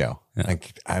to this show. Yeah.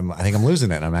 Like I think I'm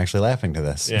losing it. I'm actually laughing to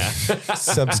this. Yeah.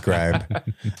 Subscribe.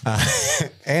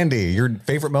 Andy, your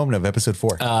favorite moment of episode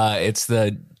 4? It's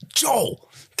the Joel.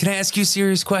 Can I ask you a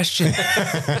serious question?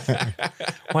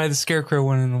 Why the Scarecrow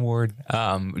won an award?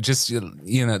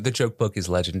 The joke book is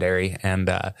legendary, and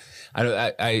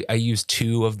I use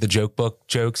 2 of the joke book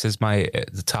jokes as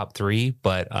the top 3,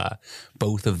 but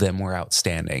both of them were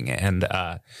outstanding, and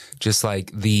just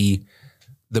like the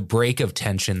break of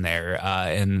tension there,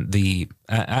 and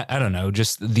I don't know,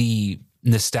 just the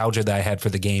nostalgia that I had for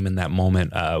the game in that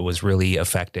moment was really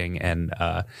affecting, and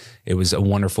it was a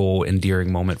wonderful,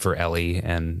 endearing moment for Ellie,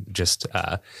 and just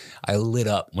I lit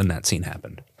up when that scene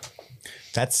happened.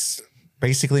 That's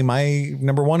basically my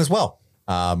number 1 as well.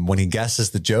 When he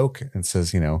guesses the joke and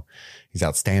says, he's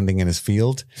outstanding in his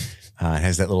field,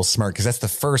 has that little smirk, because that's the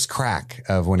first crack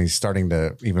of when he's starting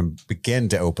to even begin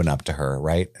to open up to her,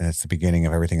 right? And it's the beginning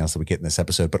of everything else that we get in this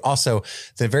episode. But also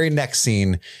the very next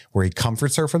scene where he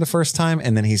comforts her for the first time,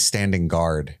 and then he's standing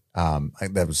guard. I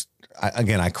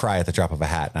cry at the drop of a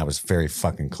hat, and I was very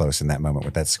fucking close in that moment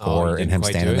with that score and him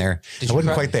standing there. I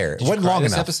wasn't quite there. It wasn't long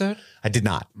enough. Episode? I did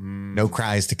not. No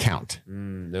cries to count.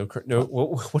 No.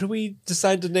 What did we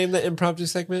decide to name that impromptu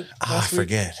segment? I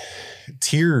forget.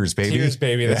 Tears, baby. Tears,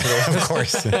 baby. That's what it was. Of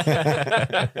course.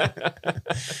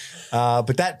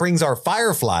 But that brings our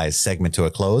Fireflies segment to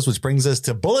a close, which brings us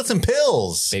to Bullets and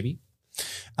Pills. Baby.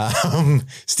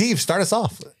 Steve, start us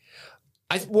off.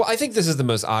 I think this is the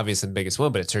most obvious and biggest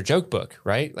one, but it's her joke book,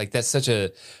 right? Like that's such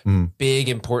a big,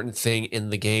 important thing in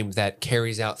the game that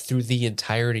carries out through the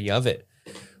entirety of it.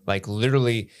 Like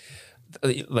literally,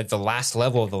 like the last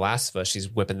level of The Last of Us, she's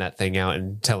whipping that thing out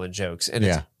and telling jokes, and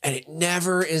it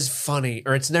never is funny,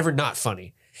 or it's never not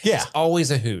funny. Yeah, it's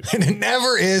always a hoot, and it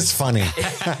never is funny.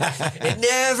 It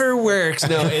never works.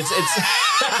 No, it's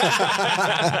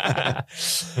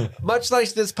much like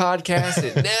this podcast.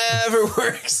 It never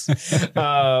works.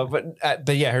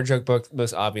 But yeah, her joke book,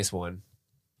 most obvious one.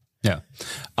 Yeah.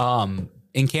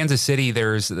 In Kansas City, I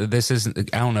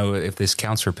don't know if this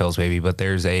counts for Pills, Baby, but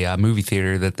there's a movie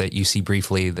theater that you see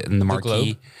briefly in the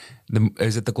marquee.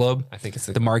 Is it the Globe? I think it's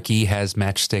the marquee has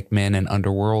Matchstick Men and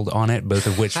Underworld on it, both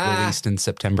of which released in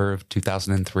September of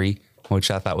 2003, which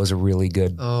I thought was a really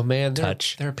good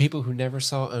touch. There are people who never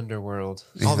saw Underworld.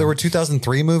 Oh, there were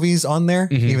 2003 movies on there,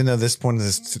 even though this one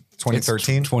is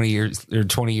 2013. 20 years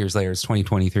later, it's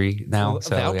 2023 now. Well,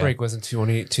 the Outbreak was in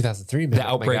 2003. Man. The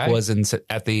Outbreak was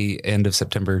at the end of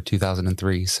September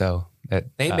 2003. So they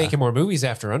ain't making more movies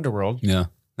after Underworld. Yeah,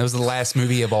 that was the last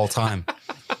movie of all time.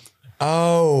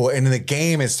 Oh, and in the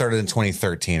game, it started in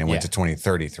 2013 and went to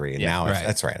 2033. And now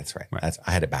that's right.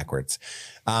 I had it backwards.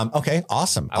 Okay,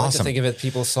 awesome. I like to think of it,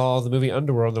 people saw the movie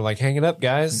Underworld. They're like, hang it up,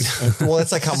 guys. Well,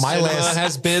 it's like how my last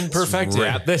has been perfected.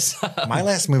 Wrap this up. My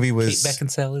last movie was Kate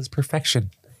Beckinsale is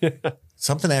perfection.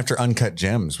 Something after Uncut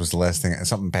Gems was the last thing.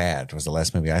 Something Bad was the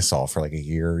last movie I saw for like a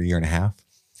year and a half.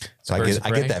 So I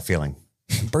get that feeling.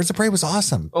 Birds of Prey was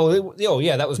awesome. Oh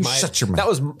yeah, that was my. Shut your mouth. That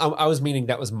was I was meaning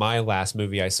that was my last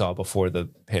movie I saw before the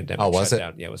pandemic. Oh, was shut it?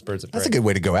 down. Yeah, it was Birds of Prey. That's a good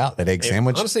way to go out. That egg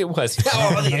sandwich. Honestly, it was.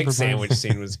 Oh, the egg sandwich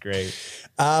scene was great.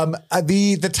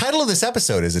 The title of this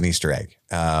episode is an Easter egg.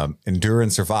 Endure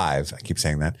and Survive. I keep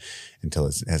saying that until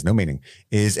it has no meaning.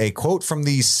 Is a quote from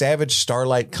the Savage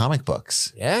Starlight comic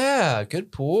books. Yeah,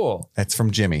 good pull. That's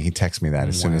from Jimmy. He texted me that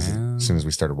as soon as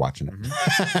we started watching it.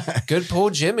 Mm-hmm. Good pull,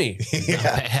 Jimmy.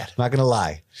 Yeah, not gonna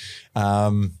lie.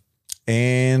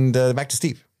 And back to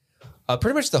Steve.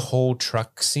 Pretty much the whole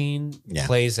truck scene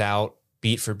plays out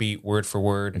beat for beat, word for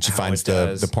word. And she how finds it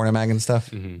does. the porno mag and stuff.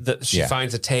 She Yeah.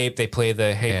 finds a tape. They play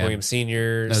the Hank Williams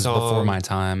Sr. That was song. before my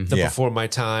time. The Yeah. Before My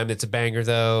Time. It's a banger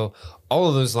though. All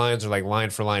of those lines are like line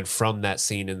for line from that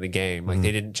scene in the game. Like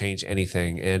they didn't change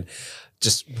anything. And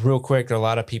just real quick, there are a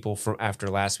lot of people from after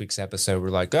last week's episode were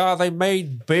like, "Oh, they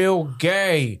made Bill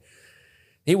gay.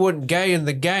 He wasn't gay in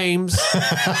the games."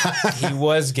 He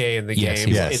was gay in the Yes,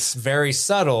 games. he was. It's very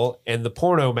subtle, and the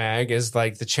porno mag is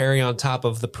like the cherry on top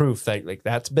of the proof that like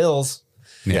that's Bill's.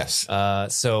 Yes.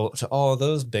 So to all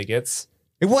those bigots,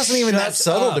 It wasn't even that Shut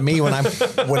subtle up. to me when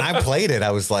I played it.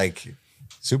 I was like,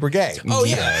 super gay. oh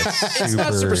yeah, it's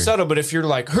not super subtle. But if you're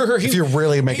like, If you're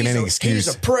really making any excuse.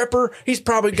 he's a prepper. He's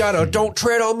probably got a "Don't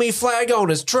tread on me" flag on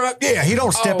his truck. Yeah, he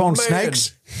don't step Oh, on man.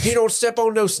 snakes. He don't step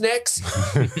on no snakes.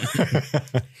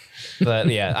 But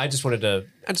yeah, I just want to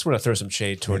throw some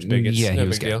shade towards bigots. Yeah, he No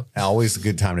was big gay. deal. Always a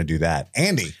good time to do that.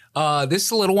 Andy. This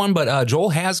is a little one, but Joel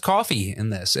has coffee in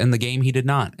this. In the game, he did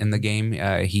not. In the game,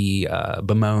 he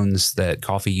bemoans that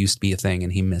coffee used to be a thing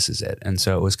and he misses it. And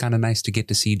so it was kind of nice to get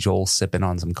to see Joel sipping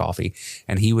on some coffee.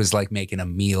 And he was like making a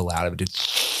meal out of it.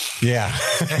 Yeah.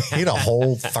 He had a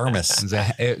whole thermos. So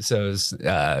it was,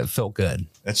 felt good.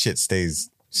 That shit stays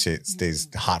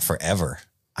hot forever.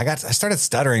 I started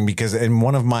stuttering because in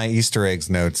one of my Easter eggs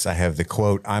notes, I have the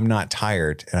quote, "I'm not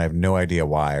tired." And I have no idea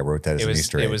why I wrote that as an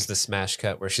Easter egg. It was the smash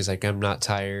cut where she's like, "I'm not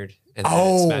tired," and then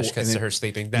Oh, it smash cuts and to then- her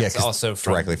sleeping. Yeah, That's 'cause also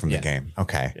from, directly from yeah. the game.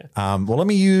 Okay. Well, let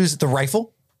me use the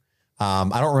rifle. I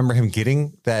don't remember him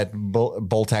getting that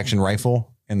bolt action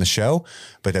rifle in the show,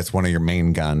 but that's one of your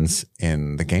main guns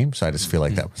in the game. So I just feel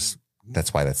like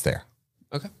that's why that's there.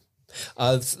 Okay.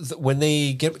 When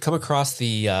they come across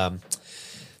the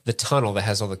tunnel that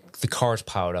has all the cars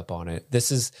piled up on it,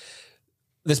 this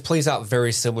plays out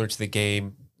very similar to the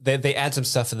game. They add some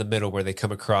stuff in the middle where they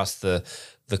come across the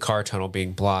car tunnel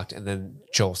being blocked, and then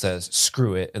Joel says,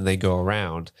 "Screw it," and they go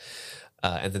around,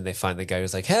 and then they find the guy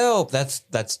who's like, "Help!" That's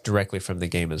directly from the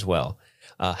game as well.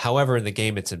 However, in the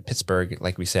game, it's in Pittsburgh,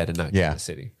 like we said, and not Kansas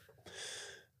City.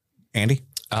 Andy?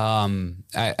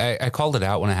 I called it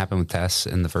out when it happened with Tess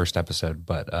in the first episode,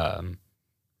 but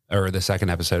or the second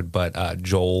episode, but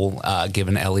Joel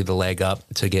giving Ellie the leg up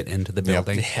to get into the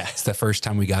building. Yeah. It's the first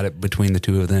time we got it between the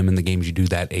two of them. In the games, you do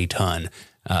that a ton.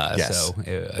 Yes. So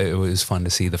it was fun to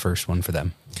see the first one for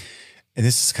them. And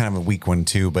this is kind of a weak one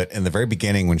too, but in the very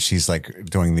beginning when she's like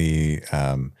doing the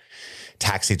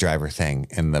taxi driver thing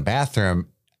in the bathroom,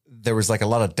 there was like a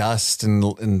lot of dust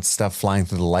and stuff flying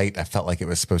through the light. I felt like it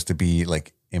was supposed to be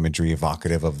like imagery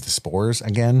evocative of the spores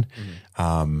again.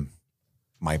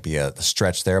 Might be a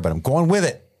stretch there, but I'm going with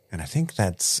it. And I think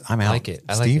I'm out. I like it.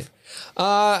 I like Steve? it.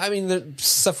 I mean, the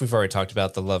stuff we've already talked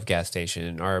about, the Love gas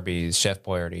station, Arby's, Chef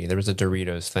Boyardee. There was a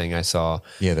Doritos thing I saw.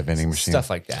 Yeah, the vending machine. Stuff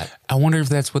like that. I wonder if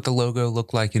that's what the logo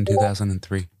looked like in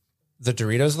 2003. The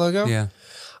Doritos logo? Yeah.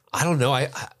 I don't know. I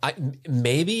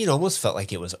maybe it almost felt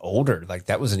like it was older. Like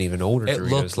that was an even older It Doritos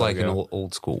looked like an logo.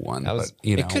 old school one. That was- but,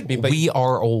 you it know, could be, but- we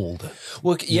are old.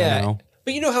 Well, yeah. know?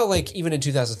 But you know how like even in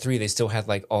 2003 they still had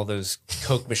like all those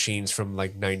Coke machines from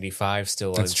like 95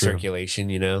 still in true. circulation,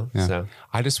 you know? So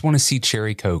I just want to see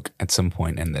Cherry Coke at some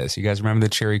point in this. You guys remember the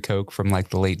Cherry Coke from like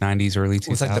the late 90s, early 2000s? it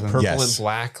was like the purple Yes. and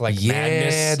black like Yeah,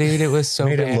 madness. dude, it was so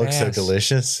Made it look so badass.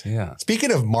 delicious. Yeah.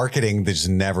 Speaking of marketing that's just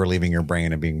never leaving your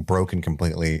brain and being broken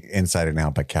completely inside and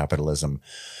out by capitalism,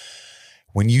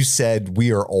 when you said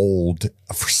we are old,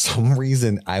 for some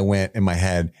reason I went in my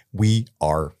head, we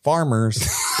are farmers.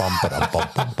 Bum, ba-dum, bum,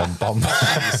 bum, bum, bum.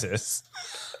 Jesus.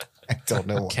 I don't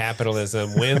know.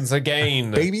 Capitalism wins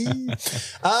again. Baby.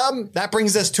 That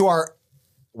brings us to our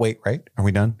wait, right? Are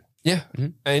we done? Yeah.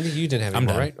 And you didn't have any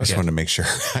more, done. right? I just Okay. wanted to make sure.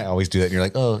 I always do that. And you're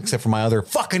like, oh, except for my other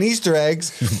fucking Easter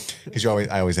eggs. Because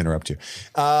I always interrupt you.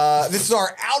 This is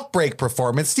our outbreak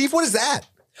performance. Steve, what is that?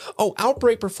 Oh,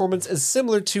 Outbreak performance is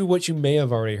similar to what you may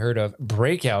have already heard of,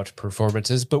 breakout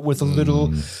performances, but with a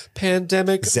little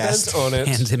pandemic Zest. bent on it.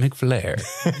 Pandemic flair.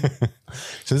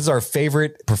 So this is our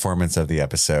favorite performance of the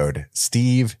episode.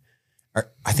 Steve,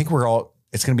 I think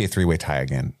it's going to be a 3-way tie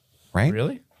again, right?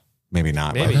 Really? Maybe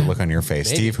not. Maybe. But the look on your face.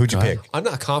 Maybe. Steve, who'd you pick? I'm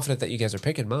not confident that you guys are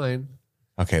picking mine.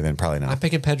 Okay, then probably I'm not.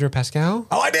 picking Pedro Pascal.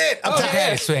 Oh, I did.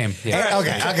 Okay, same. Yeah.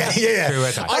 Okay. Yeah.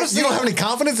 Three-way tie. Honestly, you don't have any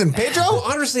confidence in Pedro? Well,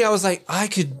 honestly, I was like, I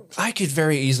could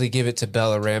very easily give it to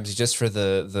Bella Ramsey just for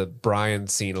the Brian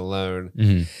scene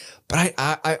alone. But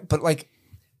but like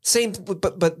same,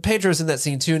 but Pedro's in that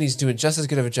scene too, and he's doing just as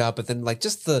good of a job. But then like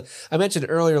just I mentioned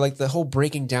earlier, like the whole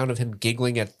breaking down of him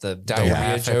giggling at the diarrhea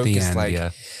laugh at joke the is end, like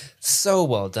yeah. so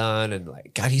well done, and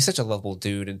like God, he's such a lovable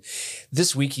dude. And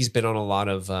this week he's been on a lot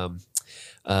of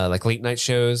like late night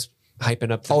shows.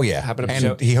 hyping up. Oh yeah, hyping up the and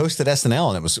show. he hosted SNL,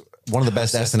 and it was one of the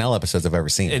best SNL episodes I've ever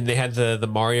seen. And they had the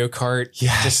Mario Kart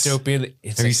Yes. dystopian.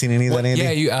 Have you seen any of that,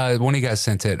 Andy? Yeah, one of you guys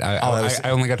sent it. was-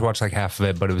 I only got to watch like half of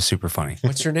it, but it was super funny.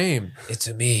 What's your name? It's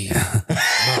a me.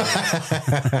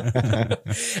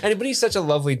 But he's such a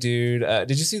lovely dude.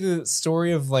 Did you see the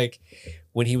story of like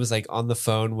when he was like on the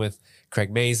phone with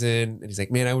Craig Mazin and he's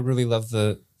like, man, I would really love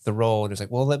the role. And he's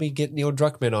like, well, let me get Neil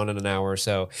Druckmann on in an hour or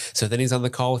so. So then he's on the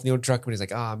call with Neil Druckmann. He's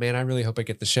like, oh man, I really hope I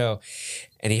get the show.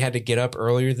 And he had to get up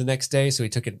earlier the next day. So he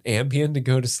took an Ambien to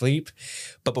go to sleep.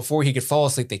 But before he could fall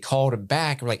asleep, they called him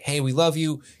back and were like, hey, we love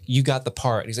you. You got the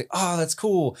part. And he's like, oh, that's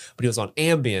cool. But he was on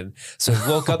Ambien. So he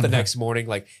woke up the next morning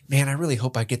like, man, I really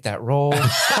hope I get that role.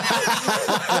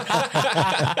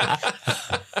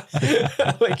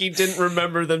 Like he didn't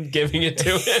remember them giving it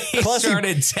to him. He Plus,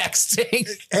 started texting.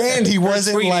 and he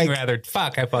wasn't Tweeting, like rather.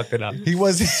 Fuck, I fucked it up. he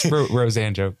was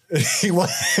Roseanne joke. he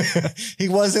was he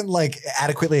wasn't like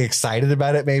adequately excited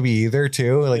about it maybe either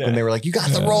too. Like when they were like, you got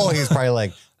the role, he was probably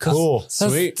like, cool.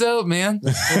 Sweet. That's dope, man.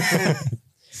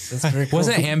 That's very cool.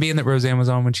 Wasn't it Ambien that Roseanne was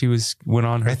on when she went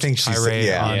on her I think she said- tirade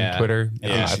yeah. on Yeah. Twitter? I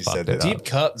think I she fucked said it that. up. Deep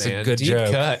cut, It's man. a good Deep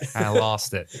joke. cut. I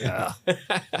lost it. Yeah.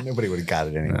 Nobody would have got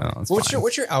it anyway. No, it's What's fine.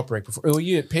 your outbreak before? Oh,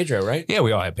 you Pedro, right? Yeah,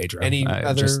 we all had Pedro. Any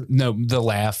other- the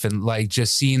laugh and like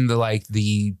just seeing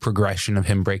the progression of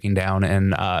him breaking down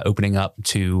and opening up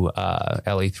to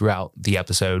Ellie throughout the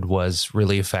episode was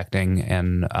really affecting,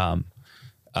 and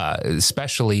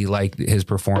especially like his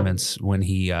performance when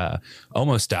he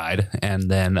almost died,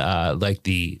 and then like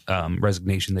the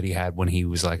resignation that he had when he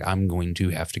was like, I'm going to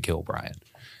have to kill Brian.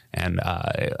 And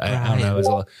I don't know, it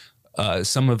was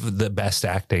some of the best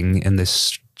acting in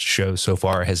this show so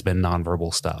far has been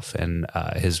nonverbal stuff, and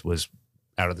his was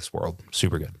out of this world.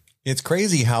 Super good. It's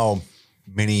crazy how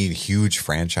many huge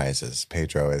franchises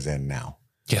Pedro is in now.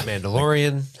 Yeah.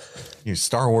 Mandalorian, You know,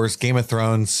 Star Wars, Game of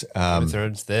Thrones,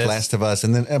 Thrones, this. Last of Us,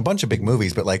 and then a bunch of big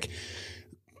movies, but like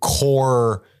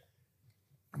core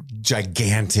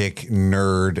gigantic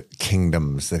nerd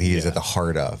kingdoms that he is at the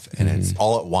heart of. And it's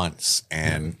all at once.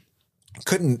 And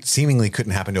seemingly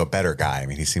couldn't happen to a better guy. I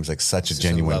mean, he seems like such a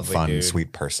genuine, lovely fun, dude.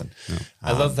 sweet person.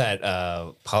 I love that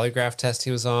polygraph test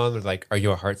he was on. They're like, are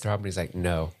you a heartthrob? And he's like,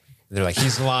 no. And they're like,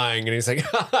 he's lying. And he's like,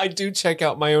 I do check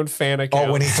out my own fan account.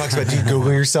 Oh, when he talks about, do you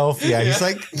Google yourself? Yeah, he's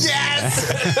like,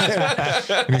 yes.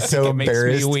 And he's so It makes me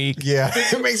embarrassed. weak. Yeah,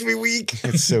 it makes me weak.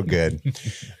 It's so good.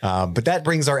 But that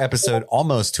brings our episode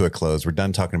almost to a close. We're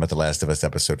done talking about The Last of Us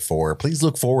episode 4. Please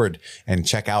look forward and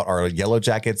check out our Yellow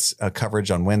Jackets coverage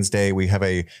on Wednesday. We have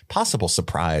a possible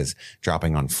surprise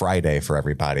dropping on Friday for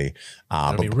everybody.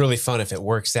 It'll be really fun if it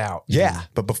works out. Yeah,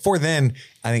 but before then,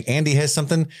 I think Andy has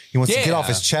something he wants to get Yeah. off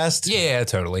his chest. Yeah,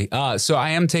 totally. So I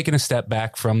am taking a step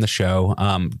back from the show.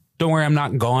 Don't worry, I'm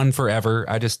not gone forever.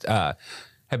 I just have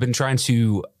been trying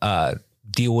to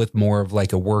deal with more of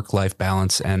like a work-life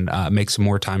balance and make some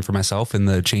more time for myself and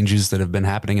the changes that have been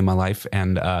happening in my life.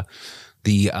 And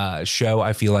the show,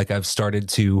 I feel like I've started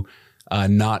to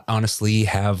not honestly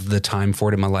have the time for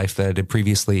it in my life that I did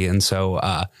previously. And so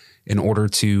in order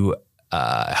to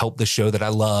help the show that I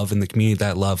love and the community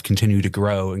that I love continue to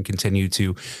grow and continue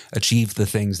to achieve the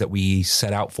things that we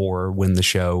set out for when the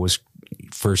show was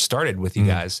first started with you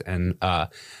guys. And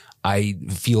I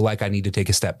feel like I need to take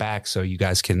a step back so you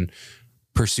guys can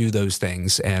pursue those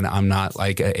things. And I'm not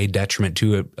like a detriment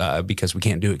to it because we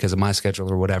can't do it because of my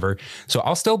schedule or whatever. So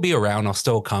I'll still be around. I'll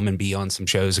still come and be on some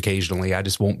shows occasionally. I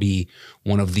just won't be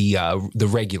one of the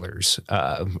regulars,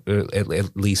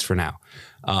 at least for now.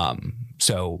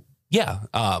 So yeah,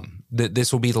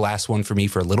 this will be the last one for me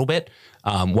for a little bit.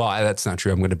 That's not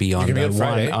true. I'm going to be on You're gonna be on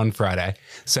Friday. on Friday.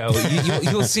 So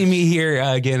you'll see me here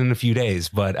again in a few days.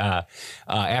 But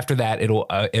after that,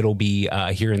 it'll be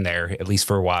here and there, at least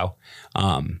for a while.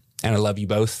 And I love you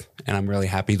both. And I'm really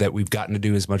happy that we've gotten to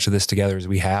do as much of this together as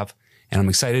we have. And I'm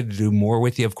excited to do more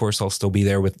with you. Of course, I'll still be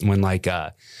there when like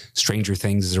Stranger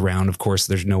Things is around. Of course,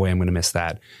 there's no way I'm going to miss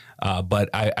that. But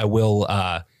I will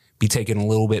be taking a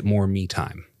little bit more me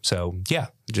time. So yeah,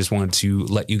 just wanted to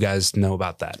let you guys know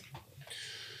about that.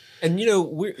 And you know,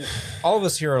 we're all of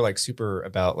us here are like super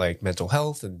about like mental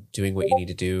health and doing what you need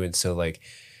to do. And so like,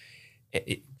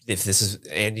 if this is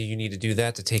Andy, you need to do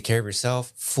that to take care of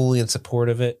yourself. Fully in support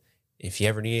of it. If you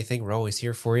ever need anything, we're always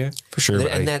here for you. For sure,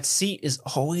 buddy. And that seat is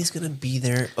always going to be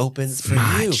there, open for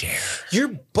my you. chair. Your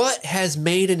butt has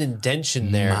made an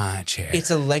indentation there. My chair. It's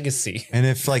a legacy. And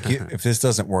if if this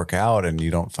doesn't work out and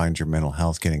you don't find your mental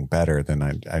health getting better, then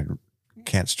I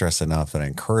can't stress enough that I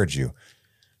encourage you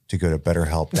to go to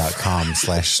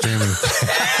betterhelp.com/streaming.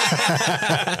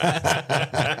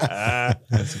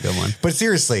 That's a good one. But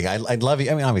seriously, I love you.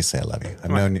 I mean, obviously I love you.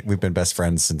 We've been best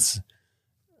friends since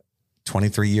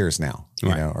 23 years now, you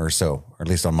Right. know, or so, or at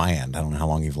least on my end. I don't know how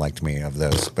long you've liked me of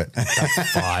those, but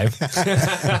 5.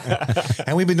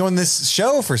 and we've been doing this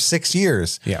show for 6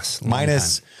 years. Yes, long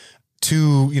Minus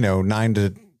 2, you know, 9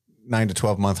 to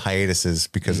 12 month hiatuses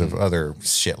because of other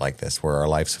shit like this, where our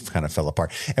lives kind of fell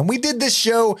apart. And we did this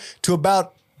show to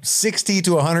about 60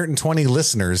 to 120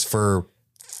 listeners for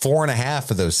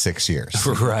 4.5 of those 6 years.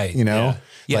 Right. You know,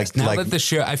 Yes. Now that the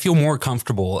show, I feel more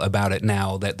comfortable about it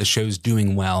now that the show's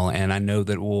doing well, and I know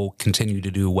that it will continue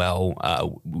to do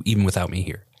well even without me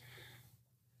here.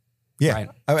 yeah,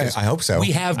 right. I hope so.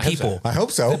 We have people. I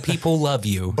hope so. The people love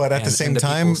you, But at the same and people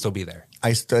time- will still be there.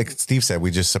 Like Steve said,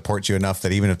 we just support you enough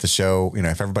that even if the show, you know,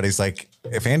 if everybody's like,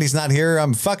 if Andy's not here,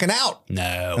 I'm fucking out.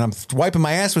 No, And I'm wiping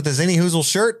my ass with his Any Hoozle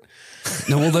shirt.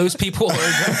 no. Well, those people are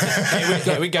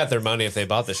Hey, we got their money if they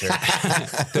bought the shirt.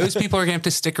 those people are going to have to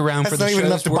stick around for That's the not even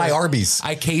enough shows to buy where Arby's.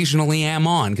 I occasionally am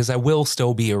on because I will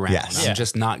still be around. Yes. I'm Yeah.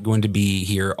 just not going to be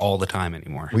here all the time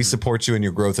anymore. We support you in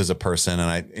your growth as a person. And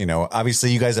I, you know,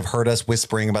 obviously you guys have heard us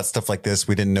whispering about stuff like this.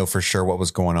 We didn't know for sure what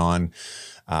was going on.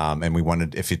 And we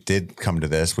wanted, if it did come to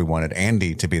this, we wanted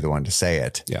Andy to be the one to say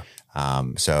it. Yeah.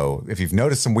 So if you've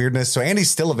noticed some weirdness, so Andy's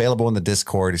still available in the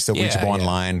Discord. He's still Yeah, reachable yeah.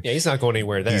 online. Yeah, he's not going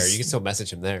anywhere there. He's- You can still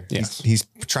message him there. He's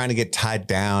trying to get tied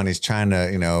down. He's trying to,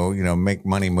 you know, make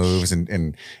money moves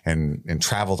and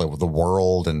travel the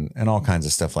world and all kinds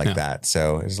of stuff like that.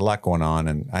 So there's a lot going on,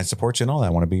 and I support you in all that.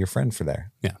 I want to be your friend for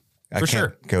there. Yeah, I for can't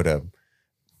sure. go to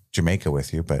Jamaica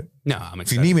with you, but No, I'm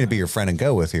if you excited. need me to be your friend and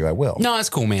go with you, I will. No, that's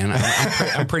cool, man.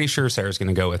 I'm pretty sure Sarah's going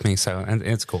to go with me, so and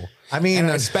it's cool. I mean, and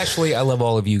especially I love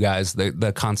all of you guys.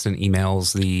 The constant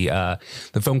emails,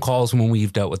 the phone calls when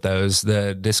we've dealt with those,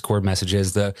 the Discord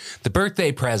messages, the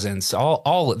birthday presents,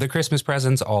 all the Christmas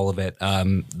presents, all of it.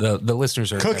 The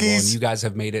listeners are incredible, Cookies. and you guys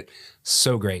have made it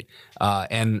so great.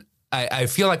 And I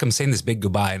feel like I'm saying this big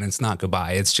goodbye, and it's not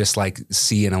goodbye. It's just like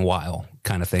see you in a while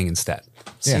kind of thing instead.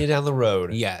 See you down the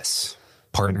road. Yes,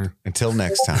 partner. Until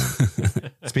next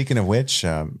time. Speaking of which,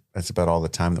 that's about all the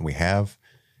time that we have.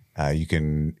 You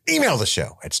can email the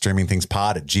show at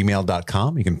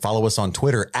streamingthingspod@gmail.com. You can follow us on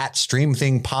Twitter at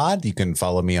streamthingpod. You can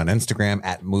follow me on Instagram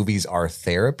at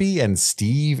moviesartherapy, and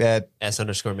Steve at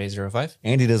S_May05.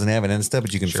 Andy doesn't have an Insta,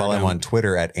 but you can follow him on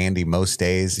Twitter at Andy Most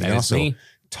Days. You can is also me.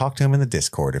 talk to him in the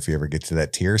Discord if you ever get to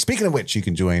that tier. Speaking of which, you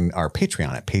can join our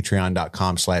Patreon at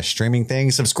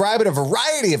patreon.com/streamingthings. Subscribe at a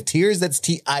variety of tiers. That's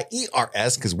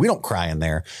TIERS, because we don't cry in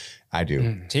there. I do.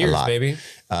 a Tears, lot. baby.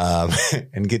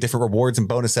 And get different rewards and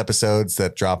bonus episodes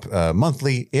that drop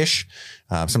monthly-ish.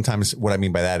 Sometimes what I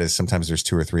mean by that is sometimes there's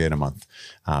 2 or 3 in a month.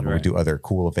 We do other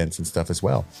cool events and stuff as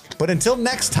well. But until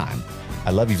next time,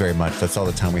 I love you very much. That's all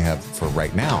the time we have for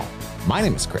right now. My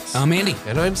name is Chris. I'm Andy.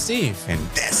 And I'm Steve. And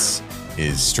this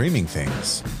is Streaming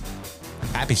Things.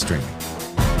 Happy streaming.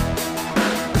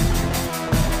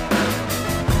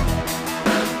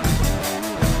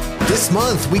 This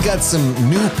month, we got some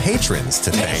new patrons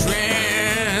to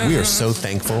thank. We are so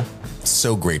thankful,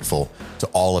 so grateful to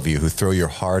all of you who throw your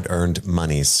hard-earned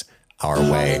monies our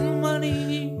way.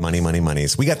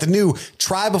 Monies. We got the new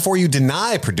Try Before You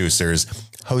Deny producers,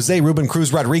 Jose Ruben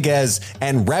Cruz Rodriguez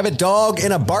and Rabbit Dog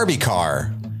in a Barbie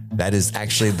Car. That is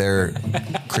actually their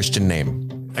Christian name.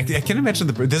 I can't imagine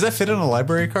does that fit on a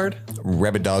library card?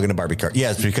 Rabbit Dog in a Barbie Car.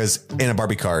 Yes, because in a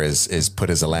Barbie Car is put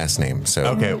as a last name. So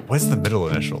Okay, what's the middle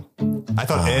initial? I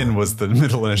thought N was the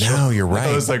middle initial. No, you're I thought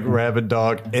right. it was like Rabbit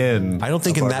Dog N. I don't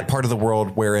think in that part of the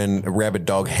world wherein Rabbit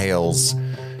Dog hails,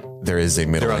 there is a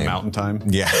middle They're on name. Mountain Time.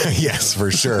 Yeah, yes,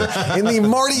 for sure. In the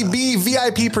Marty B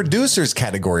VIP producers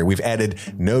category, we've added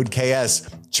Node KS,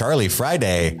 Charlie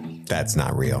Friday. That's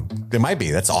not real. It might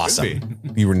be. That's awesome.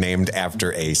 You were named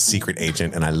after a secret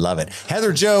agent, and I love it.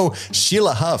 Heather Joe,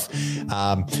 Sheila Huff.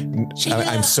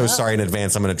 I'm so sorry in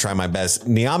advance. I'm going to try my best.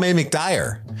 Niame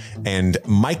McDyer and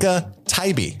Micah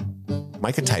Tybee.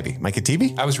 Micah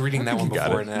Tybee? I was reading that one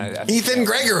before, and I Ethan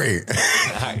Gregory.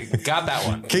 I got that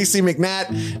one. Casey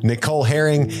McNatt, Nicole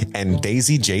Herring, and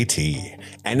Daisy JT.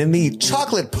 And in the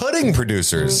chocolate pudding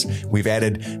producers, we've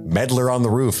added Meddler on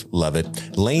the Roof, love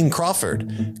it, Lane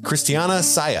Crawford, Christiana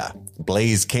Saya,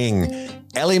 Blaze King,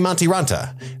 Ellie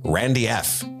Montiranta, Randy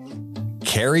F.,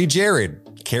 Carrie Gerard,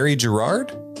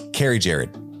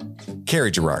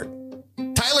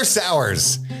 Tyler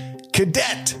Sowers,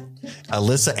 Cadet,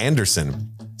 Alyssa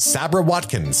Anderson, Sabra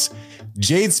Watkins,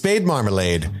 Jade Spade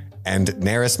Marmalade, and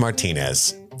Naris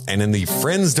Martinez. And in the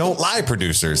Friends Don't Lie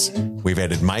producers, we've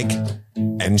added Mike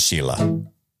and Sheila.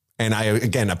 And I,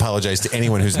 again, apologize to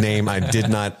anyone whose name I did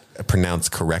not pronounce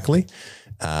correctly.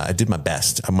 I did my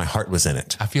best. My heart was in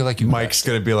it. I feel like you. Mike's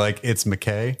going to be like, it's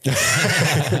McKay.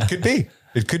 It could be.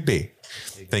 It could be.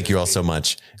 Thank you all so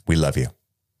much. We love you.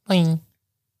 Bye.